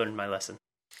 I've learned my lesson.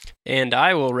 And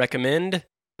I will recommend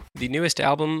the newest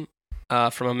album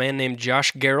from a man named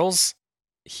Josh Garrels.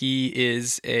 He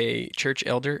is a church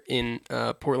elder in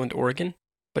Portland, Oregon,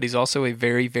 but he's also a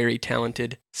very, very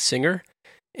talented singer.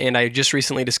 And I just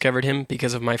recently discovered him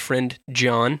because of my friend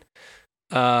John.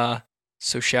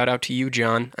 So shout out to you,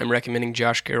 John. I'm recommending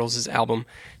Josh Garrels' album.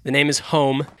 The name is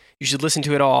Home. You should listen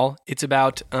to it all. It's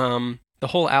about, the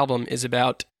whole album is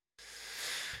about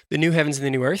the new heavens and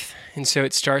the new earth. And so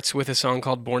it starts with a song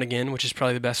called Born Again, which is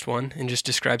probably the best one, and just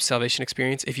describes salvation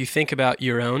experience. If you think about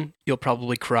your own, you'll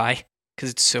probably cry because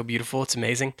it's so beautiful. It's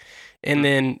amazing. And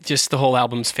then just the whole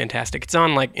album's fantastic. It's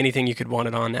on like anything you could want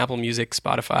it on: Apple Music,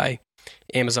 Spotify,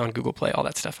 Amazon, Google Play, all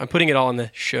that stuff. I'm putting it all in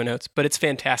the show notes, but it's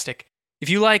fantastic. If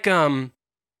you like,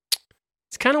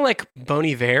 it's kind of like Bon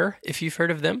Iver, if you've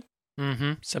heard of them.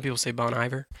 Mm-hmm. Some people say Bon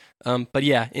Iver. But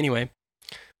yeah, anyway,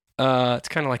 it's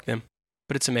kind of like them,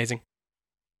 but it's amazing.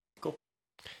 Cool.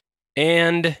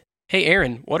 And hey,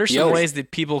 Aaron, what are some Yo. ways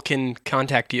that people can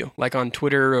contact you, like on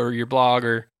Twitter or your blog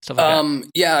or stuff like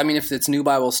that? Yeah, I mean, if it's New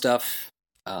Bible stuff,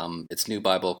 it's New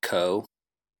Bible Co.,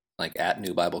 like at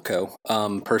New Bible Co.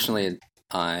 Personally,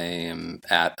 I am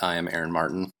Aaron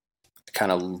Martin. I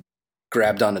kind of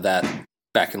grabbed onto that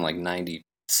back in like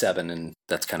 97, and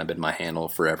that's kind of been my handle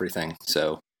for everything.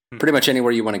 So pretty much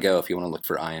anywhere you want to go, if you want to look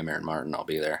for I am Aaron Martin, I'll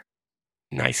be there.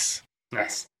 Nice.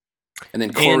 Nice. And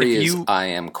then Corey if is you- I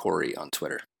am Corey on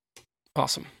Twitter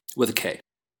Awesome. with a K.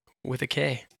 With a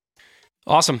K.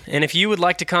 Awesome. And if you would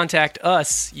like to contact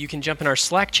us, you can jump in our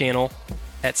Slack channel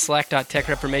at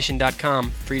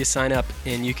slack.techreformation.com. Free to sign up,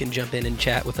 and you can jump in and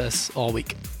chat with us all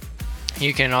week.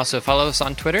 You can also follow us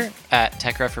on Twitter at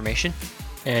Tech Reformation.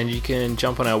 And you can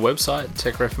jump on our website,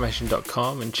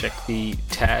 techreformation.com, and check the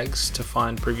tags to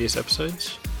find previous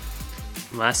episodes.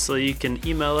 Lastly, you can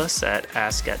email us at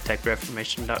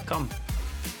ask@techreformation.com.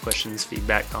 Questions,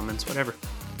 feedback, comments, whatever.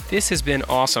 This has been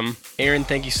awesome. Aaron,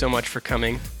 thank you so much for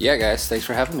coming. Yeah, guys, thanks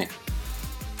for having me.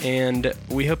 And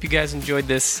we hope you guys enjoyed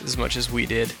this as much as we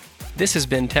did. This has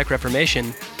been Tech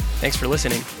Reformation. Thanks for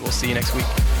listening. We'll see you next week.